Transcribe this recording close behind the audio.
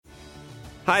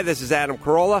Hi, this is Adam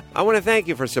Carolla. I want to thank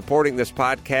you for supporting this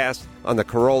podcast on the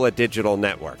Carolla Digital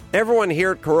Network. Everyone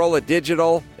here at Carolla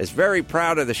Digital is very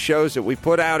proud of the shows that we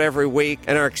put out every week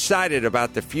and are excited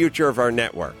about the future of our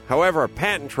network. However, a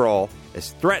patent troll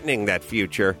is threatening that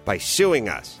future by suing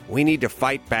us. We need to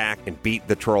fight back and beat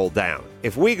the troll down.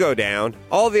 If we go down,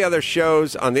 all the other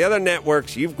shows on the other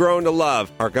networks you've grown to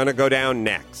love are going to go down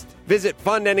next. Visit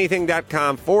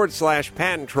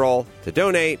fundanything.com/patent troll to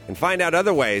donate and find out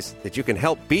other ways that you can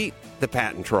help beat the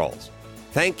patent trolls.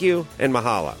 Thank you and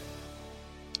mahalo.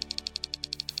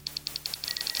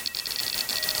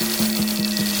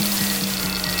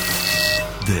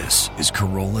 This is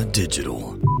Carolla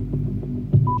Digital.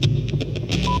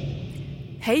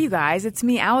 Hey, you guys, it's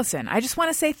me, Alison. I just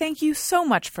want to say thank you so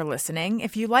much for listening.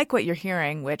 If you like what you're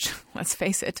hearing, which, let's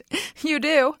face it, you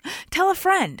do, tell a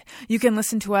friend. You can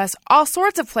listen to us all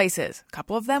sorts of places. A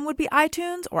couple of them would be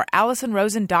iTunes or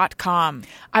AlisonRosen.com.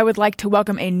 I would like to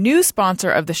welcome a new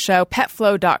sponsor of the show,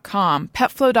 PetFlow.com.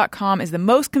 PetFlow.com is the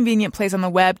most convenient place on the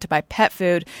web to buy pet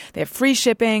food. They have free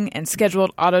shipping and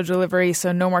scheduled auto delivery,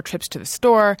 so no more trips to the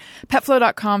store.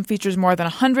 PetFlow.com features more than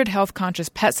 100 health-conscious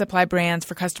pet supply brands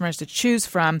for customers to choose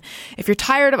from. If you're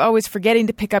tired of always forgetting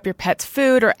to pick up your pet's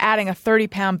food or adding a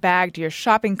 30-pound bag to your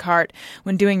shopping cart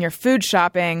when doing your food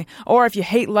shopping, or if you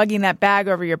hate lugging that bag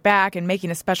over your back and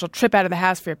making a special trip out of the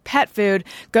house for your pet food,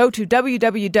 go to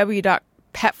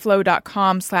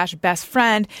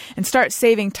www.petflow.com/bestfriend and start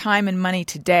saving time and money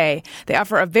today. They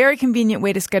offer a very convenient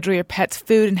way to schedule your pet's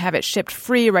food and have it shipped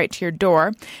free right to your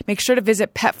door. Make sure to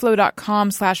visit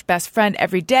petflow.com/bestfriend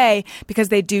every day because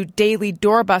they do daily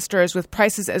doorbusters with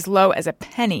prices as low as a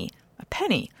penny. A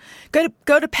penny. Go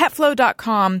to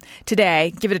petflow.com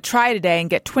today, give it a try today,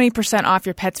 and get 20% off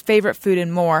your pet's favorite food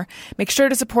and more. Make sure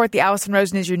to support the Alison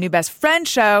Rosen is Your New Best Friend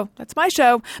show, that's my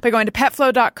show, by going to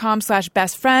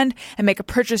petflow.com/bestfriend and make a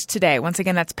purchase today. Once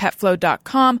again, that's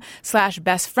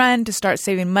petflow.com/bestfriend to start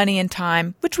saving money and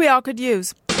time, which we all could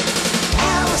use.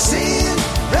 Alison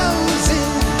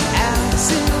Rosen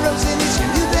is your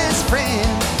new best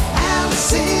friend.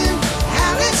 Alison,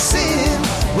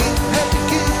 with her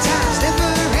good times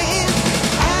never end.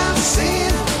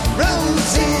 Alison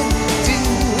Rosen,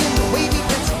 doing the wavy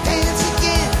pencil dance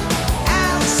again.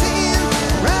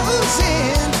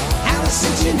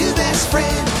 Alison's your new best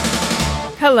friend.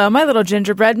 Hello, my little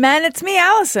gingerbread men. It's me,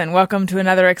 Alison. Welcome to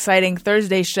another exciting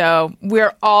Thursday show.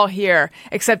 We're all here,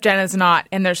 except Jenna's not,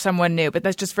 and there's someone new, but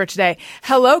that's just for today.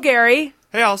 Hello, Gary.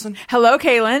 Hey, Alison. Hello,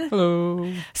 Kaylin.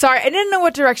 Hello. Sorry, I didn't know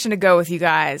what direction to go with you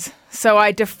guys, so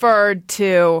I deferred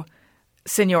to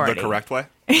seniority. The correct way?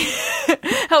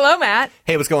 Hello, Matt.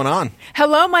 Hey, what's going on?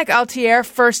 Hello, Mike Altier,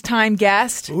 first-time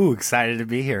guest. Ooh, excited to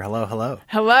be here. Hello, hello.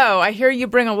 Hello. I hear you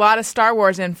bring a lot of Star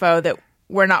Wars info that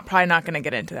we're probably not going to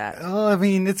get into that. Oh, I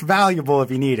mean, it's valuable if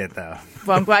you need it, though.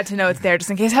 Well, I'm glad to know it's there just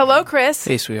in case. Hello, Chris.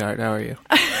 Hey, sweetheart. How are you?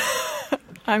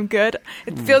 I'm good.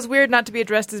 It feels weird not to be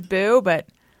addressed as Boo, but...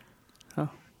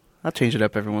 I'll change it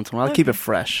up every once in a while. I'll keep it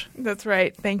fresh. That's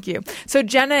right. Thank you. So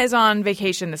Jenna is on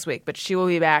vacation this week, but she will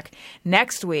be back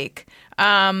next week.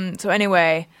 So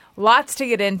anyway, lots to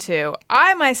get into.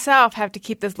 I myself have to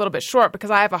keep this a little bit short because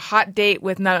I have a hot date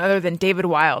with none other than David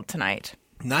Wild tonight.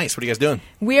 Nice. What are you guys doing?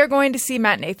 We are going to see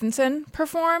Matt Nathanson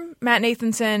perform. Matt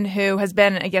Nathanson, who has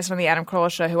been a guest on the Adam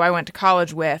Carolla Show, who I went to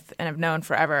college with and have known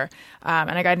forever. And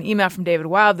I got an email from David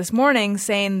Wild this morning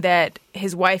saying that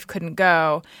his wife couldn't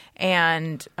go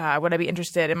and would I be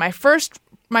interested? And my first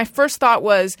thought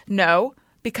was no,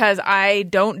 because I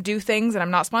don't do things and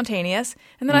I'm not spontaneous.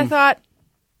 And then I thought,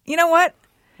 you know what?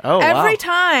 Every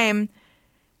time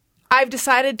I've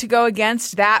decided to go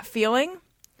against that feeling,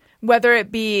 whether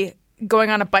it be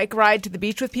going on a bike ride to the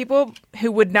beach with people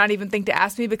who would not even think to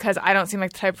ask me because I don't seem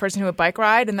like the type of person who would bike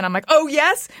ride. And then I'm like, oh,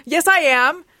 yes, I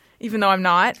am, even though I'm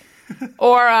not.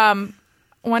 Or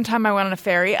one time I went on a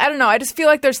ferry. I don't know. I just feel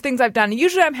like there's things I've done.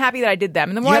 Usually I'm happy that I did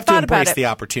them. And the more I thought about it. You have to embrace the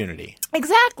opportunity.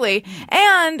 Exactly.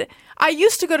 And I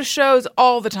used to go to shows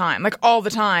all the time.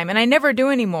 And I never do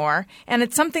anymore. And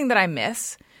it's something that I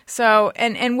miss. So,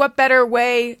 and what better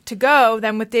way to go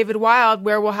than with David Wild,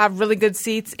 where we'll have really good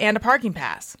seats and a parking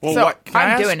pass. Well, so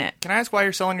I'm doing it. Can I ask why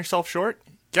you're selling yourself short?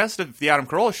 Guest of the Adam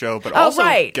Carolla Show, but also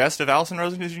guest of Alison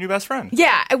Rosen is your new best friend.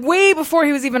 Yeah, way before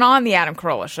he was even on the Adam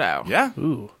Carolla Show. Yeah.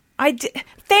 Ooh.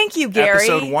 Thank you, Gary.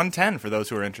 Episode 110 for those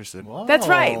who are interested. Whoa. That's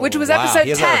right, which was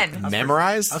episode 10.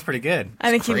 Memorized? That's pretty good. I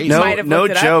think he No, might have no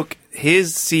looked it joke. up.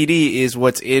 His CD is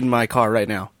what's in my car right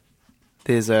now.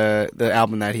 His the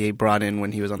album that he brought in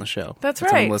when he was on the show. That's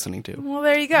what right. I'm listening to. Well,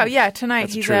 there you go. Yeah, tonight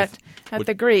That's he's the at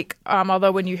the Greek.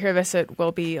 Although when you hear this, it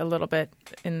will be a little bit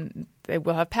it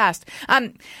will have passed.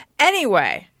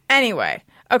 Anyway.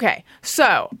 Okay,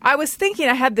 so I was thinking,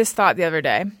 I had this thought the other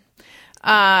day.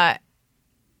 I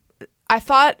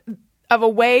thought of a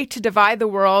way to divide the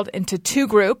world into two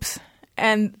groups,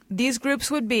 and these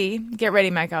groups would be, get ready,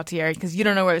 Mike Altier, because you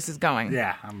don't know where this is going.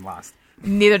 Yeah, I'm lost.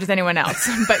 Neither does anyone else,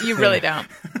 but you really don't.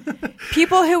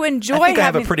 People who enjoy I think I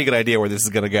have a pretty good idea where this is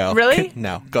going to go. Really?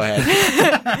 No, go ahead.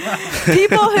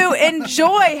 People who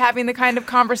enjoy having the kind of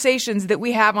conversations that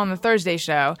we have on the Thursday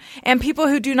show, and people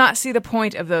who do not see the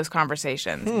point of those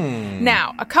conversations.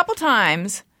 Now, a couple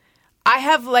times, I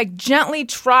have gently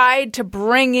tried to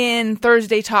bring in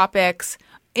Thursday topics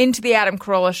into the Adam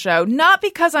Carolla show, not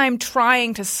because I'm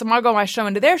trying to smuggle my show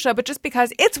into their show, but just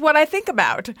because it's what I think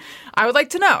about. I would like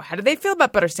to know, how do they feel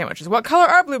about butter sandwiches? What color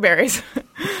are blueberries?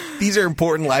 These are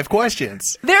important life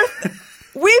questions.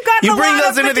 We've got You bring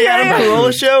those into the Adam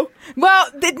Carolla show? Well,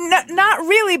 not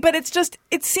really, but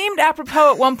it seemed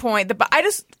apropos at one point.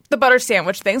 The butter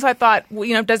sandwich thing. So I thought,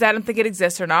 does Adam think it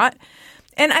exists or not?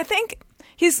 And I think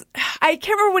I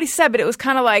can't remember what he said, but it was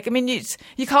kind of like,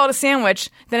 you call it a sandwich,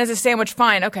 then as a sandwich,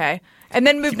 fine, okay. And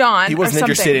then moved on. He wasn't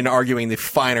interested in arguing the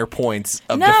finer points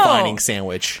of defining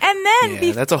sandwich. And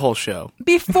then that's a whole show.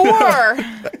 Before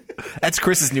That's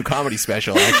Chris's new comedy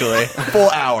special, actually. Full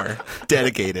hour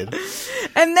dedicated.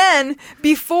 And then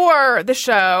before the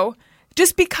show,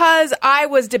 just because I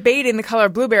was debating the color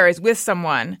of blueberries with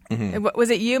someone, was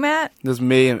it you, Matt? It was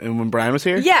me, and when Brian was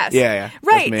here? Yes. Yeah.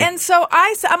 Right. And so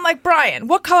I'm like, Brian,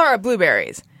 what color are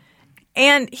blueberries?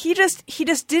 And he just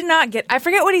did not get. I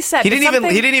forget what he said. He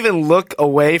didn't even look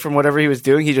away from whatever he was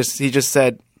doing. He just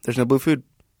said, "There's no blue food."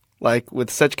 With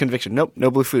such conviction. Nope,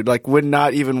 no blue food. Would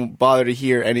not even bother to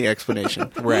hear any explanation.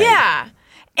 Right. Yeah.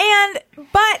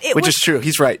 Which is true.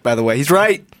 He's right, by the way. He's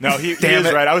right. No, he is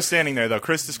right. I was standing there, though.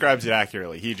 Chris describes it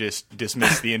accurately. He just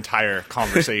dismissed the entire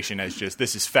conversation as just,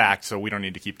 this is fact, so we don't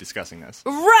need to keep discussing this.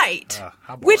 Right.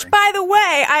 Which, by the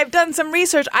way, I've done some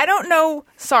research. I don't know.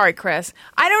 Sorry, Chris.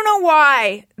 I don't know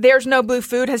why there's no blue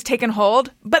food has taken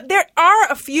hold, but there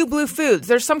are a few blue foods.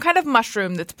 There's some kind of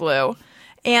mushroom that's blue.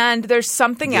 And there's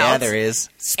something else. Yeah, there is.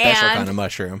 Special kind of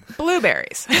mushroom.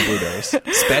 Blueberries.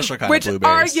 Special kind Which of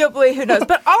blueberries. Which arguably, who knows.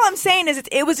 But all I'm saying is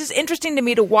it was just interesting to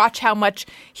me to watch how much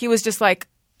he was just it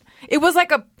was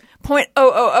like a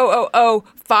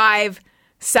 0.00005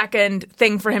 second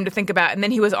thing for him to think about. And then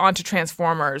he was on to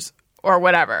Transformers or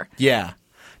whatever. Yeah.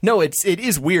 No, it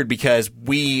is weird because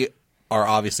we are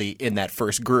obviously in that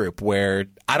first group where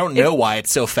I don't know why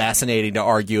it's so fascinating to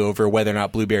argue over whether or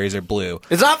not blueberries are blue.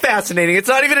 It's not fascinating. It's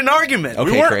not even an argument. Okay,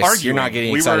 we weren't Chris, arguing. You're not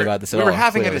getting excited about this at all. We were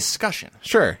having clearly. a discussion.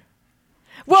 Sure.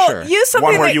 Well, Sure. use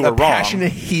something One where you were wrong.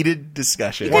 Passionate, heated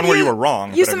discussion. One where you were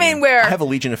wrong. Use something where I have a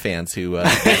legion of fans who he really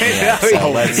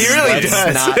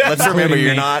does. Let's remember,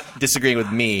 you're not disagreeing with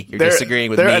me. You're disagreeing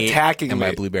with they're me attacking and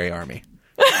my me. blueberry army.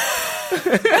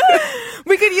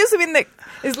 we could use something that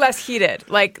is less heated,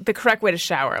 like the correct way to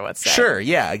shower, let's say. Sure,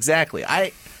 yeah, exactly.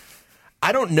 I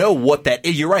don't know what that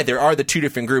is. You're right, there are the two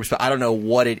different groups, but I don't know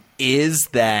what it is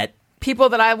that... People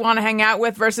that I want to hang out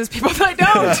with versus people that I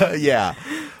don't. Yeah.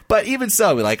 But even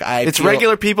so, it's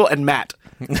regular people and Matt.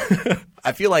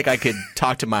 I feel like I could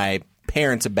talk to my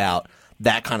parents about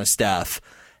that kind of stuff,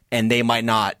 and they might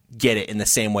not get it in the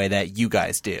same way that you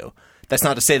guys do. That's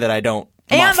not to say that I'm not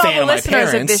a fan all of the my listeners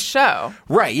of parents. this show.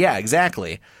 Right, yeah,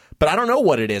 exactly. But I don't know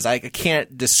what it is. I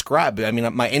can't describe it. I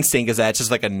mean, my instinct is that it's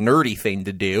just a nerdy thing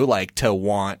to do, to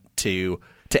want to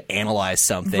analyze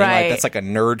something. Right. That's a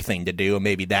nerd thing to do, and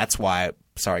maybe that's why.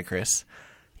 Sorry, Chris,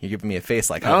 you're giving me a face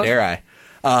how dare I?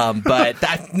 But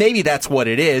maybe that's what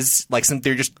it is.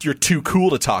 You're too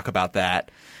cool to talk about that.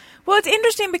 Well, it's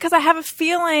interesting because I have a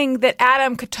feeling that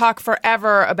Adam could talk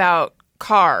forever about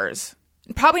cars.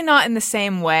 Probably not in the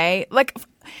same way.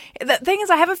 The thing is,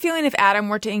 I have a feeling if Adam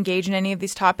were to engage in any of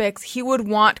these topics, he would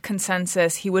want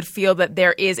consensus. He would feel that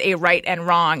there is a right and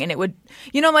wrong. And it would,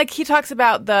 he talks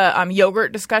about the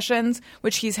yogurt discussions,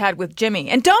 which he's had with Jimmy.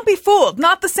 And don't be fooled,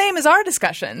 not the same as our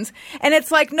discussions. And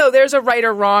it's no, there's a right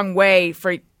or wrong way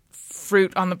for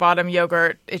fruit on the bottom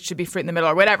yogurt. It should be fruit in the middle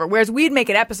or whatever. Whereas we'd make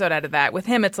an episode out of that. With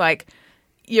him, it's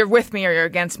you're with me or you're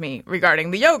against me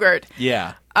regarding the yogurt.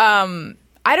 Yeah.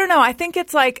 I don't know. I think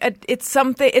it's it's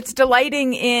something. It's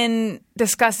delighting in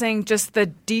discussing just the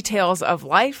details of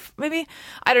life. Maybe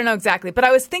I don't know exactly, but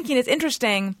I was thinking it's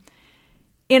interesting.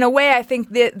 In a way, I think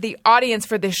the audience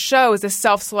for this show is a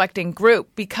self-selecting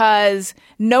group because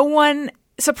no one,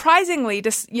 surprisingly,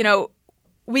 just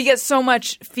we get so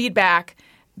much feedback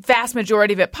vast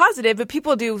majority of it positive, but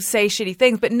people do say shitty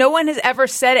things. But no one has ever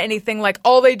said anything like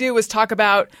all they do is talk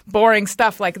about boring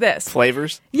stuff like this.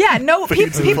 Flavors? Yeah, no,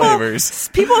 people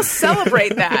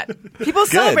celebrate that. People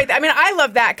celebrate that. I mean, I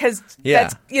love that because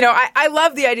that's, I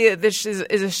love the idea that this is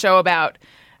a show about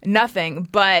nothing,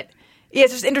 but yeah,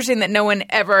 it's just interesting that no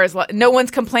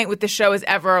one's complaint with the show is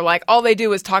ever like all they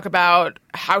do is talk about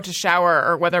how to shower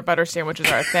or whether butter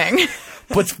sandwiches are a thing.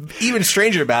 What's even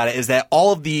stranger about it is that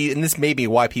all of and this may be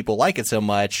why people like it so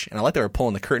much, and I like that we're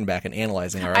pulling the curtain back and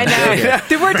analyzing our own show here.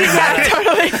 We're doing that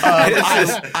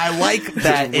totally. I like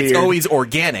that it's always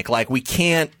organic. Like, we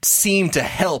can't seem to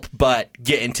help but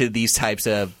get into these types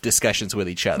of discussions with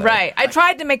each other. Right. I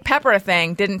tried to make pepper a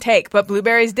thing, didn't take, but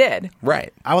blueberries did.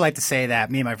 Right. I would like to say that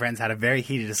me and my friends had a very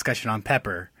heated discussion on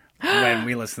pepper when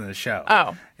we listened to the show.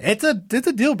 Oh. It's a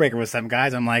deal breaker with some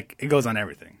guys. I'm like, it goes on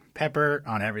everything. Pepper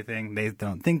on everything. They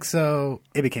don't think so.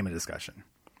 It became a discussion.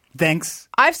 Thanks.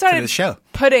 I've started to the show.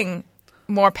 putting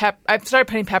more I've started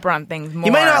putting pepper on things more.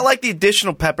 You might not like the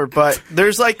additional pepper, but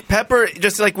there's like pepper.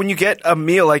 Just like when you get a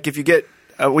meal, like if you get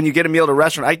when you get a meal at a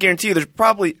restaurant, I guarantee you there's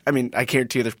probably. I mean, I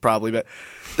guarantee you there's probably, but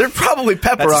there's probably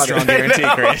pepper That's on a strong it.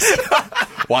 guarantee, Chris.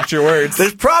 Watch your words.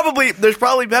 There's probably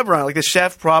pepper on it. Like the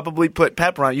chef probably put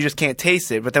pepper on it. You just can't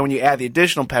taste it. But then when you add the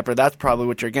additional pepper, that's probably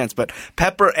what you're against. But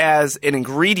pepper as an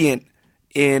ingredient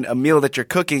in a meal that you're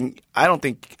cooking, I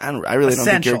really don't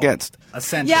think you're against.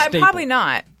 Essential. Yeah, probably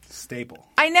not. Staple.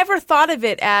 I never thought of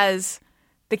it as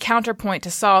the counterpoint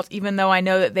to salt, even though I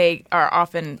know that they are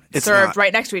often served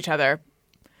right next to each other.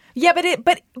 Yeah,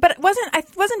 but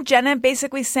wasn't Jenna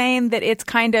basically saying that it's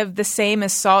kind of the same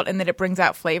as salt and that it brings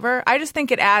out flavor? I just think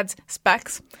it adds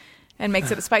specks and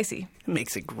makes it spicy. It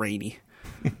makes it grainy.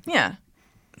 Yeah.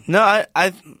 No,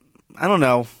 I don't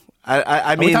know.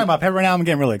 I mean, we're talking about pepper right now. I'm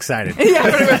getting really excited. Yeah,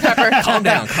 with pepper. Calm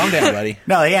down, buddy.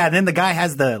 No, yeah. Then the guy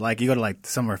has you go to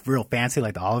somewhere real fancy,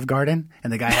 like the Olive Garden,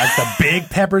 and the guy has the big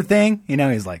pepper thing.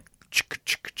 He's like,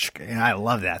 and I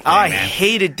love that thing, I man.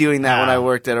 hated doing that when I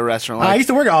worked at a restaurant. I used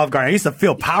to work at Olive Garden. I used to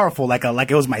feel powerful, like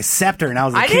it was my scepter, and I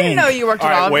was the king. I didn't know you worked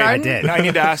at Olive Garden. I did. Now I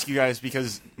need to ask you guys,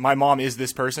 because my mom is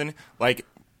this person. Like,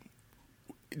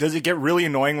 does it get really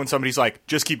annoying when somebody's like,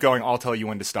 "Just keep going. I'll tell you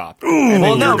when to stop"? And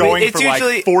then you're going for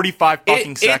like 45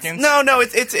 fucking seconds. No,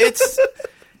 it's.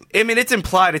 I mean, it's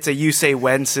implied. It's a you say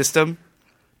when system.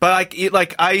 But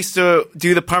I used to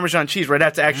do the Parmesan cheese, right? I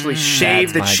have to actually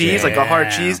shave the cheese, like a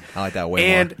hard cheese. I like that way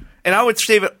more. And I would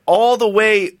shave it all the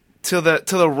way to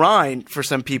the rind for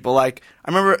some people. Like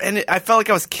I remember, and I felt like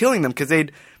I was killing them because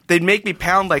they'd make me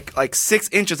pound like 6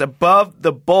 inches above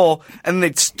the bowl, and then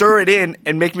they'd stir it in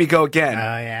and make me go again.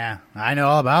 Oh yeah, I know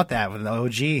all about that with the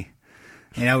OG.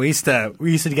 We used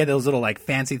to get those little like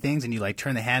fancy things, and you like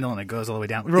turn the handle, and it goes all the way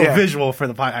down. Real visual for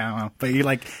the pot. I don't know, but you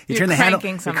turn the handle,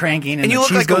 you're cranking, and you the look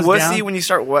cheese like a goes wussy down. when you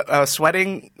start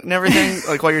sweating and everything,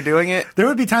 like while you're doing it. There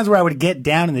would be times where I would get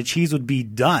down, and the cheese would be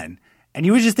done, and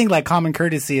you would just think like common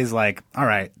courtesy is like, all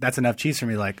right, that's enough cheese for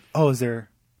me. Like, oh, is there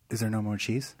no more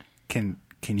cheese? Can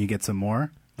you get some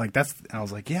more? Like and I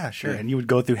was like, yeah, sure. And you would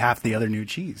go through half the other new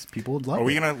cheese. People would love it. Are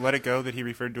we gonna let it go that he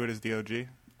referred to it as the OG?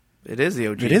 It is the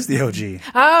OG. It is the OG.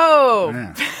 Oh,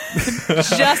 Yeah.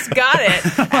 just got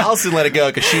it. Alison let it go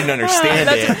because she didn't understand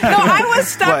it. No, I was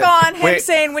stuck What? on him Wait.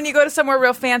 saying when you go to somewhere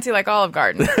real fancy like Olive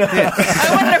Garden.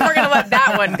 I wonder if we're going to let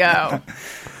that one go.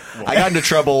 I got into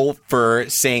trouble for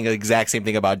saying the exact same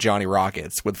thing about Johnny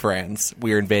Rockets with friends.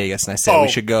 We were in Vegas, and I said we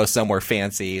should go somewhere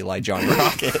fancy like Johnny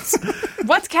Rockets.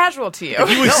 What's casual to you?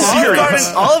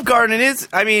 Olive Garden is.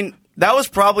 I mean, that was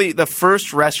probably the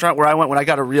first restaurant where I went when I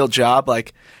got a real job.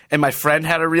 And my friend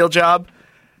had a real job,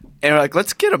 and we're like,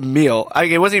 let's get a meal.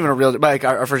 It wasn't even a real job. Like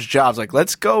our first job's like,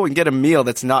 let's go and get a meal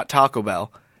that's not Taco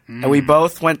Bell. And we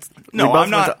both went. No,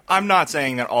 I'm not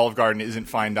saying that Olive Garden isn't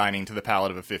fine dining to the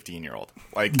palate of a 15-year-old.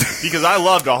 Like, because I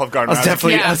loved Olive Garden. I was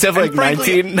definitely like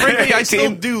frankly, 19. I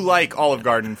still do like Olive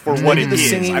Garden for what it is.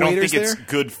 singing I don't think waiters it's there?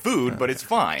 good food, but it's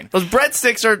fine. Those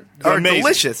breadsticks are amazing.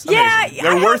 delicious. Yeah,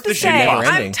 They're I worth have to the shit say,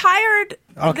 cost. I'm tired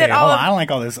Okay, that hold on. I don't like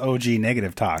all this OG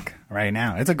negative talk right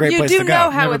now. It's a great place to go. You do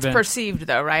know how Never it's been. perceived,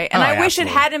 though, right? And Oh, I yeah, wish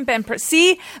absolutely. it hadn't been.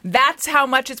 See, that's how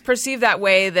much it's perceived that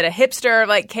way. That a hipster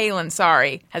like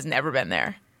Kaylin, has never been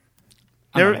there.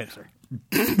 I'm not a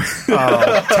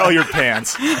hipster. Tell your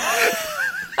pants.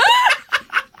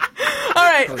 All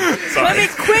right, let me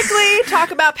quickly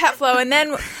talk about PetFlow, and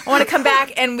then I want to come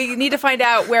back, and we need to find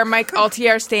out where Mike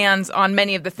Altier stands on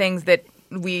many of the things that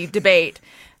we debate.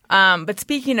 But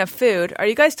speaking of food, are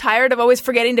you guys tired of always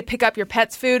forgetting to pick up your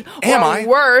pet's food? Am or I?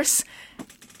 worse,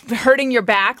 hurting your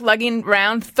back, lugging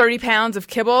around 30 pounds of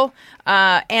kibble?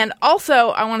 And also,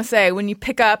 I want to say, when you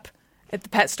pick up at the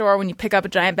pet store when you pick up a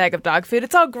giant bag of dog food.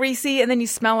 It's all greasy, and then you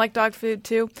smell like dog food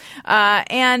too.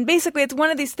 And basically, it's one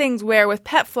of these things where with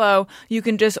PetFlow, you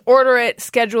can just order it,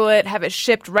 schedule it, have it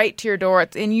shipped right to your door,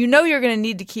 and you know you're going to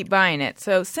need to keep buying it.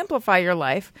 So simplify your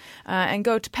life and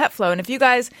go to PetFlow. And if you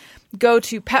guys go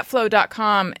to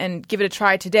petflow.com and give it a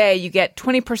try today, you get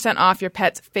 20% off your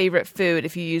pet's favorite food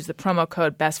if you use the promo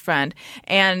code BESTFRIEND.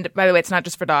 And by the way, it's not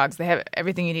just for dogs. They have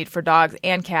everything you need for dogs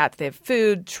and cats. They have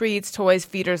food, treats, toys,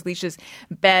 feeders, leashes,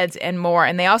 beds, and more.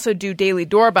 And they also do daily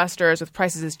doorbusters with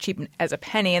prices as cheap as a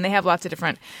penny. And they have lots of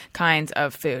different kinds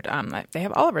of food. They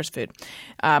have Oliver's food.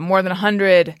 More than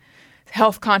 100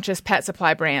 health-conscious pet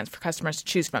supply brands for customers to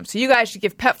choose from. So you guys should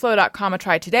give petflow.com a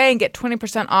try today and get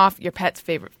 20% off your pet's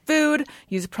favorite food.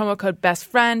 Use the promo code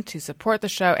BESTFRIEND to support the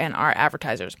show and our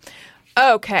advertisers.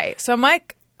 Okay, so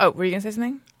Mike, were you going to say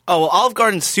something? Oh, well, Olive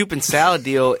Garden's soup and salad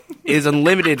deal is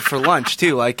unlimited for lunch,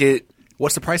 too.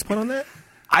 What's the price point on that?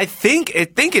 I think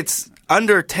it's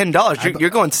under $10. You're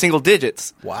going single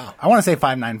digits. Wow. I want to say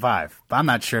 $5.95, but I'm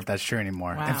not sure if that's true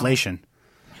anymore. Wow. Inflation.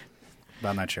 But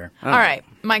I'm not sure. All right,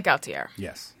 Mike Altier.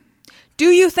 Yes. Do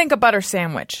you think a butter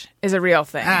sandwich is a real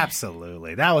thing?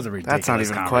 Absolutely. That was a ridiculous That's not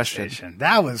even a question. conversation.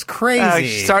 That was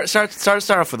crazy. Start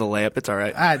off with a layup. It's all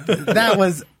right. That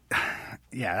was...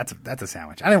 Yeah, that's a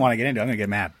sandwich. I didn't want to get into it. I'm going to get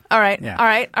mad. All right, Yeah.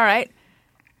 all right.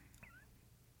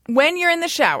 When you're in the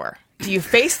shower, do you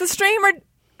face the stream or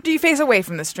do you face away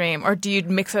from the stream, or do you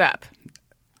mix it up?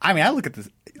 I mean, I look at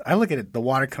it, the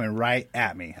water coming right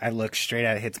at me. I look straight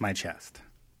at it, hits my chest.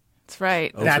 That's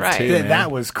right. Oh, That's right. man.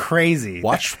 That was crazy.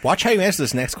 Watch how you answer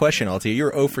this next question, Altier.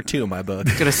 You're 0 for 2 in my book.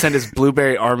 He's going to send his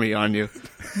blueberry army on you.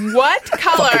 What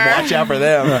color Watch out for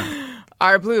them.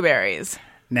 are blueberries?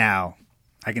 Now,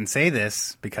 I can say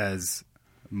this because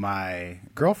my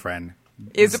girlfriend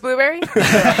Is it blueberry?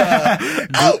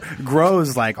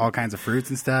 grows like all kinds of fruits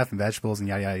and stuff and vegetables and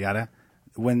yada, yada, yada.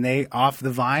 When they off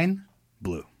the vine,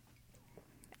 blue.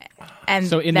 And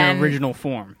So in then, their original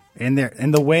form. In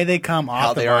the way they come off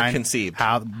How the they are vine, conceived.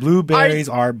 how blueberries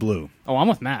are blue. Oh, I'm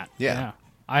with Matt. Yeah.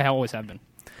 I always have been.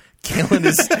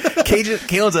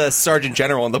 Kalen's a sergeant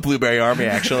general in the Blueberry Army,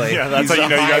 actually. Yeah, that's He's how you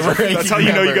know a you guys are. high-ranking That's how you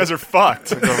know you member. guys are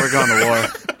fucked. We're going to war.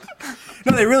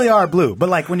 No, they really are blue. But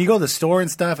like when you go to the store and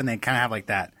stuff, and they kind of have like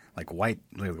that, like white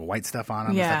stuff on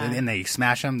them, Yeah. and, stuff, and they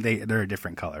smash them, they're a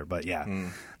different color. But yeah,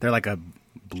 they're like a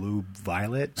blue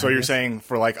violet. So I you're guess. saying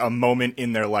for like a moment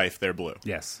in their life, they're blue.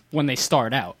 Yes. When they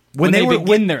start out. When they were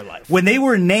begin their life. when they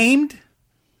were named,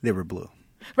 they were blue.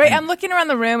 right, I'm looking around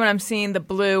the room and I'm seeing the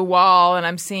blue wall and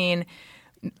I'm seeing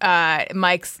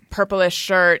Mike's purplish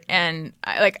shirt and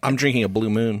I'm drinking a Blue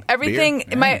Moon everything.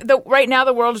 beer. Right now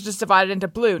the world is just divided into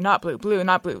blue, not blue, blue,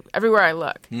 not blue. Everywhere I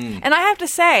look, and I have to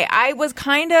say I was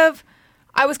kind of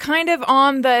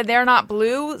on the they're not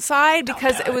blue side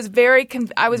because it was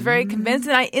I was very convinced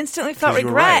and I instantly felt 'Cause you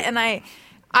were regret right. and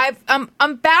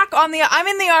I'm back on I'm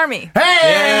in the army.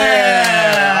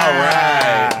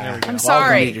 I'm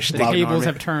sorry. The tables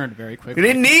have turned very quickly. We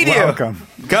didn't need Welcome.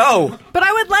 you. Go. But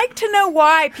I would like to know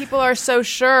why people are so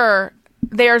sure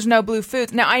there's no blue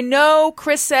foods. Now, I know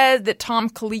Chris said that Tom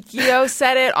Colicchio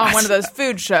said it on one of those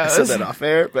food shows. I said that off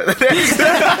air, but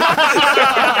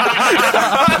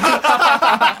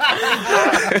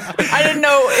I didn't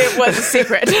know it was a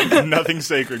secret. Nothing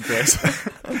sacred, Chris.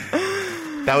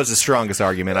 That was the strongest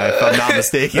argument, if I'm not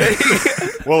mistaken.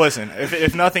 Well, listen,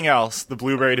 if nothing else, the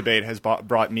blueberry debate has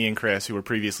brought me and Chris, who were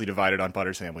previously divided on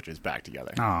butter sandwiches, back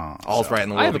together. Oh, All's right in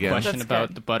the I world have a again. question That's about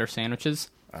good. the butter sandwiches.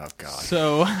 Oh, God.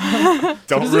 So,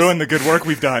 Don't ruin the good work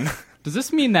we've done. does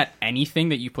this mean that anything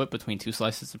that you put between two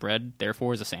slices of bread,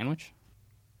 therefore, is a sandwich?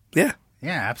 yeah.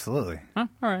 yeah, absolutely. Huh?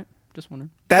 All right. Just wondering.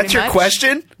 That's Pretty your much.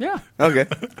 question? Yeah. Okay.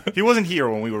 He wasn't here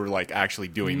when we were like actually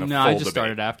doing the No, full I just debate.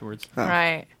 started afterwards.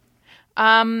 Right.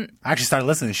 I actually started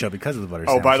listening to the show because of the butter.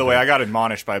 Oh, by the way, sandwich. I got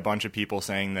admonished by a bunch of people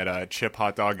saying that chip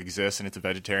hot dog exists and it's a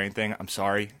vegetarian thing. I'm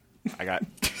sorry.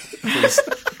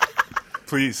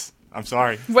 Please. I'm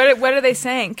sorry. What are they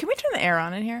saying? Can we turn the air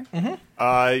on in here?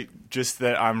 Just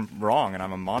that I'm wrong and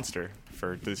I'm a monster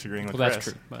for disagreeing with Well, Chris.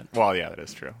 that's true, but- Well, yeah, that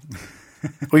is true.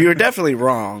 Well, you were definitely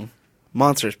wrong.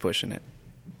 Monster's pushing it.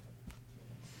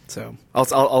 So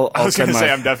I'll I was going send to say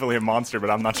my. I'm definitely a monster, but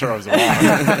I'm not sure I was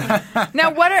wrong.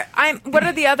 Now, what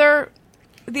are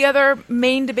the other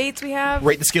main debates we have?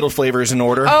 Rate the Skittle flavors in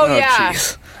order. Oh, yeah.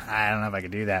 jeez. I don't know if I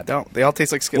could do that. Don't they all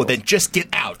taste like Skittles? Well, then just get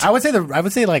out. I would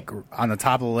say like on the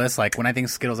top of the list. Like when I think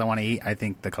Skittles, I want to eat. I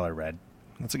think the color red.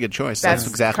 That's a good choice. That's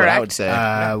That's exactly what I correct. would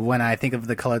say. When I think of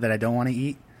the color that I don't want to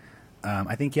eat,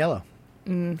 I think yellow.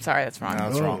 Sorry, that's wrong. No,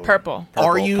 that's wrong. Purple.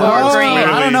 Are you? Or green.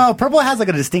 I don't know. Purple has like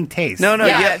a distinct taste. No,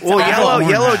 Yeah, it's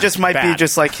yellow just might be Bad.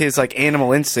 just like his like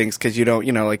animal instincts because you don't,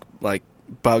 like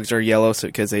bugs are yellow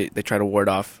because they try to ward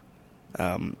off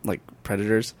like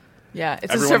predators. Yeah,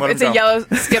 it's Everyone let it's a him go. yellow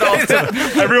Skittle.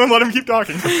 Everyone let him keep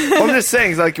talking. Well, I'm just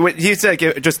saying, like what you said,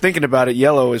 just thinking about it,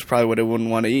 yellow is probably what I wouldn't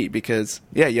want to eat because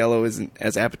yellow isn't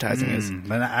as appetizing as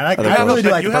But I Other really do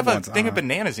But like you the have purple a ones. thing of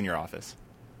bananas in your office.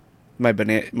 my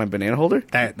banana holder.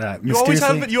 That You always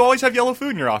mysteriously. have yellow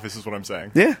food in your office, is what I'm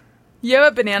saying. Yeah. You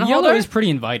have a banana Yellow holder? is pretty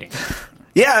inviting.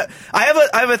 Yeah, I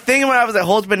have a thing in my office that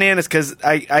holds bananas because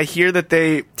I hear that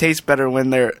they taste better when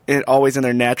they're always in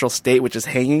their natural state, which is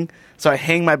hanging. So I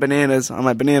hang my bananas on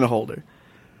my banana holder.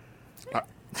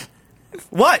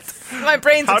 What? My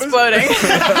brain's How does- exploding.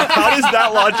 How does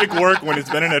that logic work when it's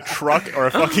been in a truck or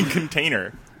a fucking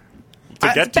container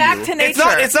to get to Back you? to nature.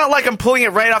 It's not like I'm pulling it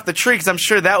right off the tree because I'm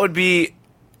sure that would be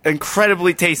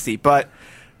incredibly tasty. But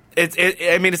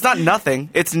it's not nothing.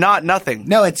 It's not nothing.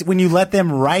 No, it's when you let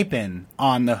them ripen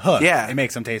on the hook. Yeah. It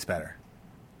makes them taste better.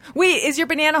 Wait, is your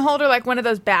banana holder like one of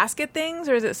those basket things,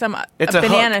 or is it It's a a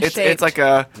banana hook. shape? It's like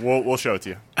a. We'll show it to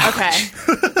you. Okay.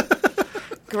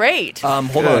 Great.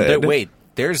 Hold on. Good. Wait.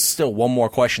 There's still one more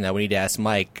question that we need to ask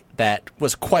Mike that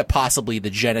was quite possibly the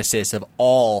genesis of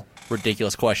all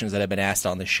ridiculous questions that have been asked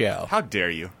on the show. How dare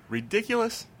you?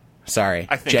 Ridiculous? Sorry.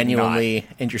 I think Genuinely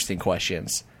interesting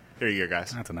questions. Here you go,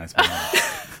 guys. That's a nice banana.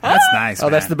 That's nice. Oh,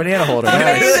 that's the banana holder.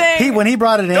 Nice. Amazing. When he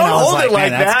brought it in, Don't I was hold like, it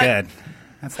like man, that's that." good.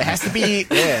 It has to be.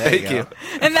 Yeah, there Thank you.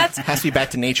 And that's It has to be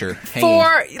back to nature. Hanging.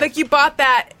 for, like, you bought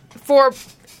that for,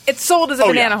 it's sold as a Oh,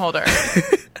 banana yeah. holder.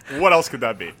 What else could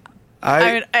that be?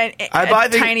 I mean, a buy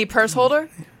the- tiny purse holder?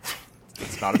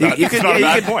 It's not a bad, it's not a you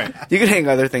bad could- point. You could hang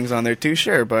other things on there too,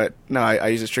 sure, but no, I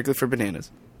use it strictly for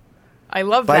bananas. I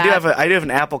love But that. I do have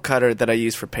an apple cutter that I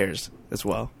use for pears as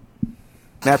well.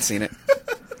 Matt's seen it.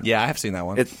 Yeah, I have seen that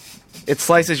one. It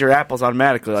slices your apples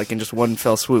automatically, like in just one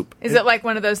fell swoop. Is it like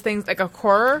one of those things, like a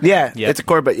corer? Yeah, Yep. it's a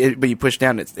core, but you push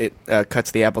down, it cuts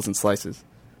the apples in slices.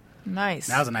 Nice.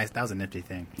 That was a nifty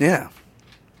thing. Yeah.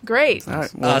 Great. All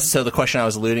right. Well, So the question I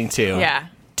was alluding to. Yeah.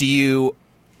 Do you?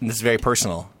 And this is very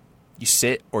personal. You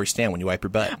sit or you stand when you wipe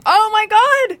your butt. Oh my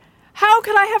God! How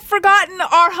could I have forgotten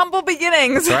our humble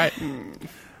beginnings? That's right.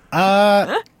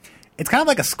 It's kind of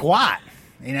like a squat,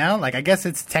 you know? Like, I guess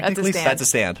it's technically... stand. That's a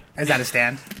stand. Is that a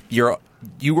stand? You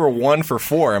were 1 for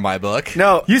 4 in my book.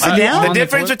 no, You sit down? The On the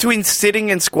difference toilet? between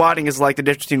sitting and squatting is like the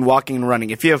difference between walking and running.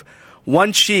 If you have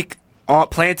one cheek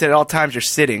planted at all times, you're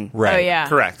sitting. Right. Oh, yeah.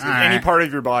 Correct. If right. any part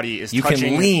of your body is You can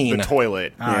touching lean. the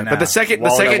toilet, Oh, no. But the second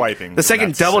While they're wiping, the second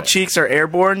that's double sick. cheeks are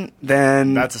airborne,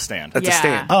 then that's a stand. That's a Yeah.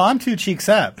 stand. Oh, I'm 2 cheeks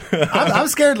up. I'm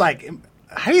scared, like,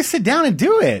 how do you sit down and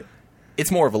do it?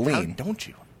 It's more of a lean. Don't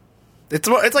you? It's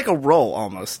like a roll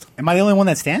almost. Am I the only one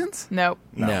that stands? Nope.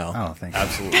 No. Oh, thank you.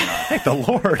 Absolutely not. Thank the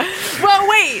Lord. Well,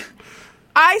 wait.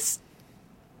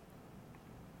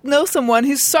 Know someone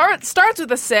who starts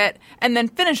with a sit and then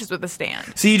finishes with a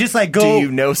stand. So you just, like, Do go... you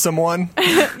know someone?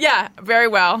 Yeah, very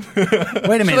well. Wait a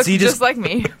minute. Looks So you just like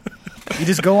me. you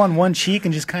just go on one cheek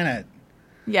and just kind of...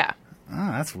 Yeah.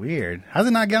 Oh, that's weird. How's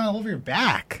it not getting all over your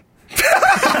back?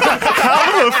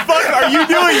 How the fuck are you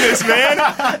doing this, man?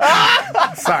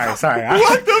 Sorry.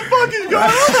 What the fuck is going on?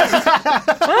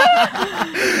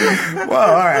 Whoa,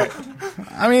 all right.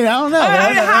 I mean, I don't know. I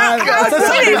mean, how Let's would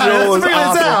it- figure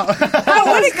this out.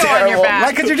 How would it go on your back?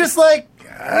 Like, because you're just like,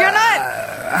 You're not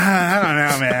I don't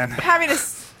know, man. having a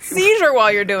seizure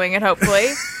while you're doing it, hopefully.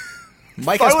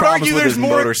 Mike I has would problems argue with there's his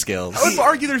more motor skills. I would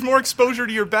argue there's more exposure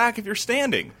to your back if you're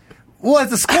standing. Well,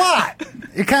 it's a squat.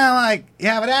 You're kind of like, you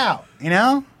have it out, you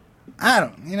know?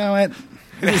 You know what?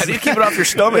 How do you keep it off your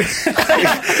stomach?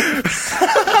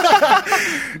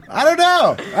 I don't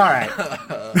know. All right.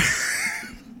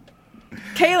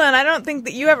 Kaylin, I don't think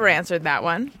that you ever answered that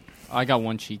one. I got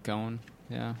one cheek going.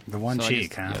 Yeah. The one I cheek,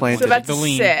 just- huh? Planted. So that's the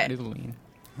lean. sit. The lean.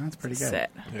 That's pretty good.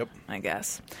 Sit. Yep. I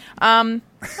guess. All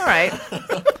right.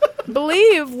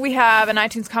 Believe we have an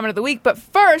iTunes comment of the week, but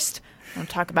first, I want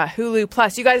to talk about Hulu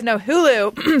Plus. You guys know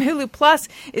Hulu. Hulu Plus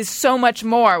is so much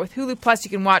more. With Hulu Plus, you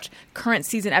can watch current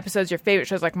season episodes of your favorite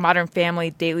shows like Modern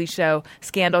Family, Daily Show,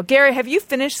 Scandal. Gary, have you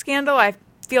finished Scandal? I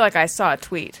feel like I saw a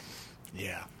tweet.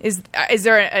 Yeah. Is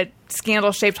there a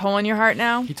Scandal-shaped hole in your heart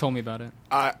now? He told me about it.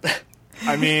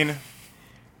 I mean,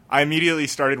 I immediately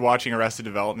started watching Arrested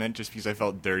Development just because I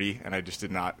felt dirty and I just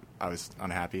did not. I was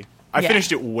unhappy. I Yeah.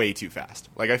 finished it way too fast.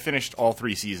 Like, I finished all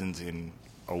 3 seasons in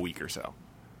a week or so.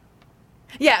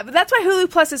 Yeah, but that's why Hulu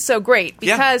Plus is so great,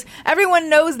 because everyone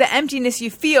knows the emptiness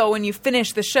you feel when you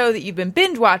finish the show that you've been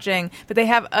binge watching, but they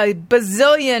have a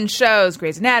bazillion shows: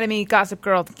 Grey's Anatomy, Gossip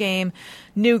Girl, The Game,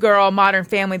 New Girl, Modern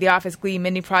Family, The Office, Glee,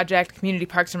 Mindy Project, Community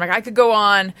Parks and Rec. I could go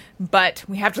on, but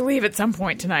we have to leave at some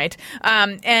point tonight.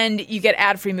 And you get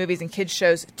ad-free movies and kids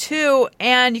shows too.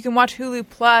 And you can watch Hulu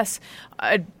Plus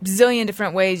a zillion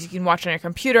different ways. You can watch on your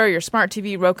computer, your smart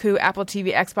TV, Roku, Apple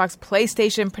TV, Xbox,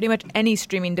 PlayStation, pretty much any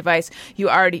streaming device you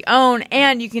already own.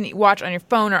 And you can watch on your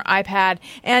phone or iPad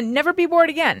and never be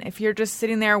bored again. If you're just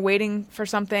sitting there waiting for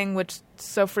something, which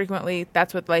so frequently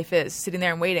that's what life is, sitting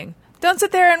there and waiting. Don't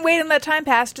sit there and wait and let time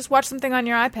pass. Just watch something on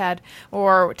your iPad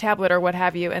or tablet or what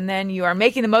have you, and then you are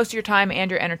making the most of your time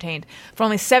and you're entertained. For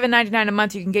only $7.99 a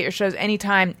month, you can get your shows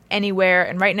anytime, anywhere.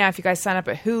 And right now, if you guys sign up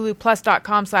at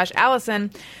huluplus.com/Alison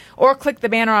or click the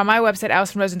banner on my website,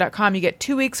 AlisonRosen.com, you get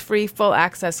 2 weeks free, full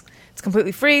access. It's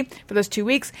completely free for those 2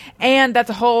 weeks, and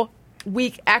that's a whole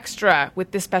week extra with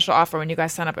this special offer when you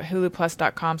guys sign up at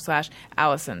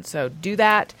huluplus.com/Alison. So do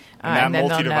that, and then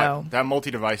they'll know. That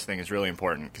multi-device thing is really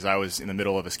important because I was in the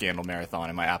middle of a Scandal marathon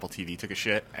and my Apple TV took a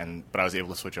shit, but I was able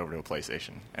to switch over to a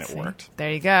PlayStation, and it worked.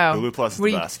 There you go. Hulu Plus is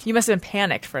the best. You must have been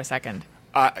panicked for a second.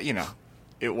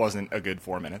 It wasn't a good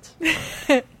 4 minutes.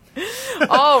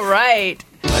 All right.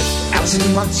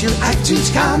 Alison wants your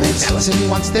iTunes comments. Alison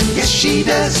wants them, yes she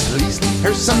does. Please leave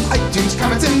her some iTunes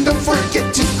comments and don't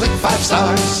forget to click 5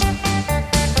 stars.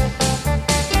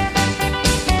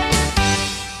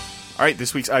 All right,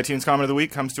 this week's iTunes comment of the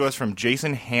week comes to us from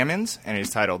Jason Hammonds, and it is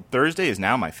titled, "Thursday is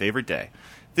now my favorite day.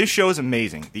 This show is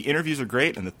amazing. The interviews are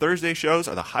great, and the Thursday shows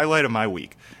are the highlight of my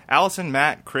week. Allison,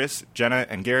 Matt, Chris, Jenna,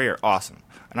 and Gary are awesome.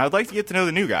 And I'd like to get to know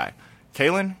the new guy.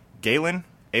 Kalen, Galen,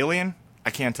 Alien?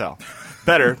 I can't tell.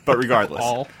 Better, but regardless.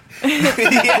 All.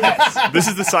 Yes. This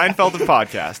is the Seinfeld of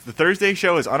podcast. The Thursday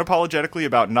show is unapologetically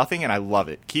about nothing, and I love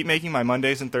it. Keep making my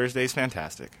Mondays and Thursdays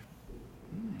fantastic."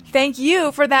 Thank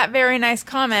you for that very nice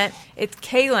comment. It's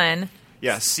Kalen.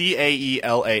 Yeah,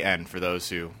 Caelan for those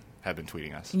who have been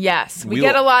tweeting us. Yes, we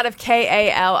get a lot of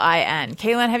Kalin.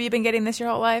 Kalen, have you been getting this your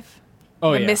whole life?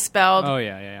 Oh, The yeah. misspelled. Oh,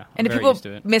 yeah. And do I'm very people used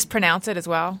to it. mispronounce it as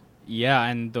well? Yeah,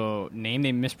 and the name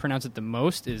they mispronounce it the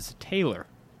most is Taylor.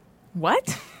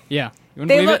 What? Yeah. You wouldn't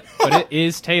They believe look- it, but it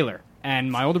is Taylor. And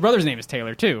my older brother's name is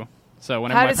Taylor, too. So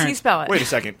whenever How my does he parents... spell it? Wait a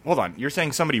second. Hold on. You're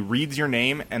saying somebody reads your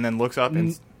name and then looks up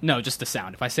and... No, just the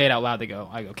sound. If I say it out loud, I go,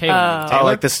 Taylor. Oh,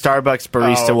 like the Starbucks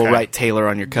barista Oh, okay. will write Taylor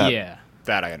on your cup. Yeah.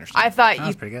 That I understand. I thought That's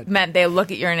you pretty good. meant they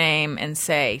look at your name and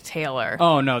say Taylor.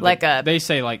 Oh, no. Like they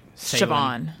say, like, Siobhan.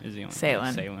 Salin is the only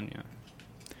Salin. Salin, yeah.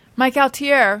 Mike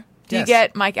Altier. Do you Yes.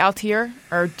 get Mike Altier?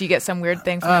 Or do you get some weird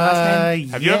thing from your last name?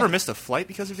 Have you ever missed a flight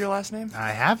because of your last name?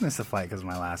 I have missed a flight because of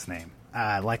my last name.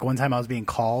 Like one time I was being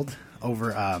called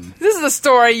over. This is a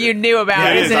story you knew about,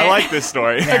 Yeah, it is. isn't it? I like this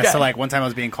story. Yeah, so like one time I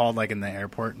was being called like in the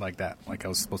airport like that, like I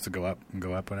was supposed to go up,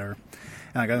 whatever.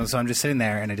 And so I'm just sitting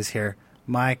there and I just hear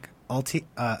Mike Altier.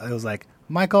 It was like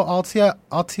Michael Altier,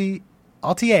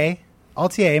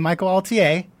 Michael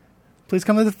Altier. Please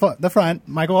come to the front,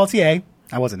 Michael Altier.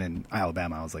 I wasn't in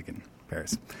Alabama. I was like in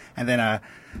Paris. And then so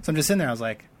I'm just sitting there. I was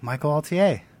like Michael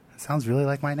Altier. Sounds really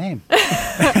like my name.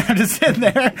 I'm just sitting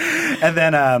there. And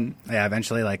then,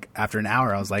 eventually, like, after an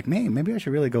hour, I was like, maybe I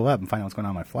should really go up and find out what's going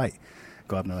on my flight.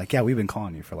 Go up, and they're like, yeah, we've been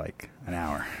calling you for, like, an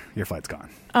hour. Your flight's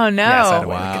gone. Oh, no. Yeah, so I had to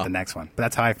wait to get the next one. But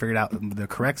that's how I figured out the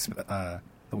correct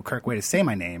way to say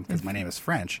my name, because my name is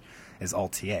French, is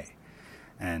Altier.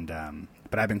 And,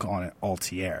 but I've been calling it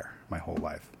Altier my whole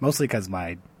life. Mostly because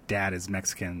my dad is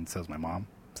Mexican, so is my mom.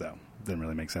 So it didn't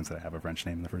really make sense that I have a French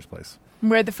name in the first place.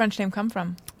 Where'd the French name come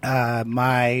from?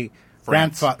 My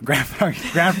France.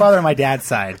 grandfather on my dad's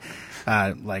side,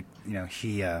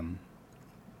 he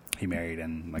married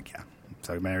and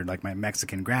so he married like my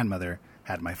Mexican grandmother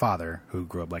had my father who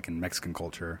grew up like in Mexican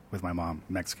culture with my mom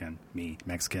Mexican, me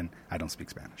Mexican. I don't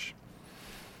speak Spanish.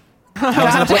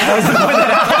 I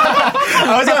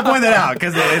was gonna point that out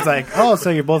because it's like, oh,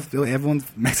 so everyone's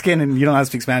Mexican and you don't know how to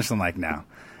speak Spanish. So I'm like, no,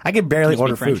 I can barely Do you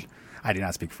order speak French? food. I do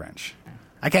not speak French.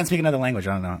 I can't speak another language.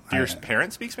 I don't know. Do your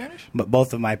parents speak Spanish? But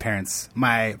both of my parents,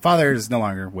 my father is no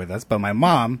longer with us, but my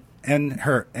mom and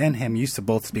him used to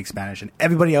both speak Spanish, and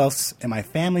everybody else in my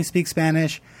family speaks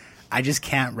Spanish. I just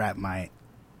can't wrap my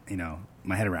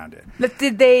head around it. But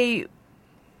did they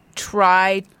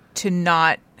try to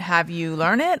not have you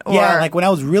learn it? Or? Yeah, like when I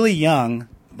was really young,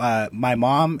 my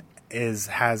mom has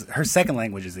her second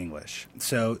language is English.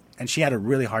 So, and she had a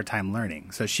really hard time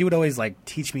learning. So she would always like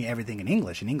teach me everything in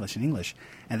English. And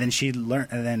then she'd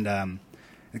learn,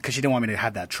 because she didn't want me to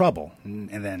have that trouble.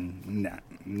 And then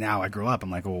now I grow up, I'm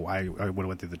like, oh, I would have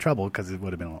went through the trouble because it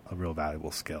would have been a real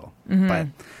valuable skill. Mm-hmm. But,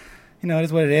 it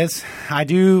is what it is.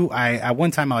 At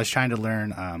one time I was trying to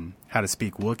learn how to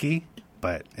speak Wooki,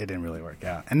 but it didn't really work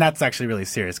out. And that's actually really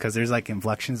serious because there's like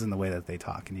inflections in the way that they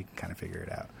talk and you can kind of figure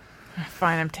it out.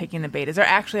 Fine, I'm taking the bait. Is there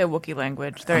actually a Wookiee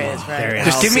language? There is, right? There is.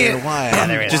 Just give me Allison, why?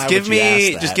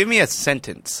 just give me a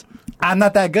sentence. I'm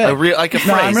not that good. Like a No,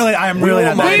 phrase. I'm really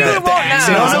not that We good. won't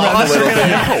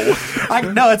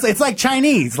know. No, it's like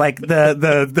Chinese, like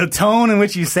the tone in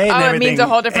which you say it. And Oh, it everything. means a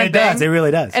whole different It thing? does. It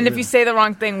really does. And It if you really say the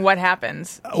wrong thing, what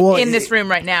happens Well, in this room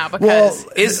right now? Well,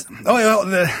 Because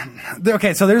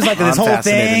okay, so there's like this I'm whole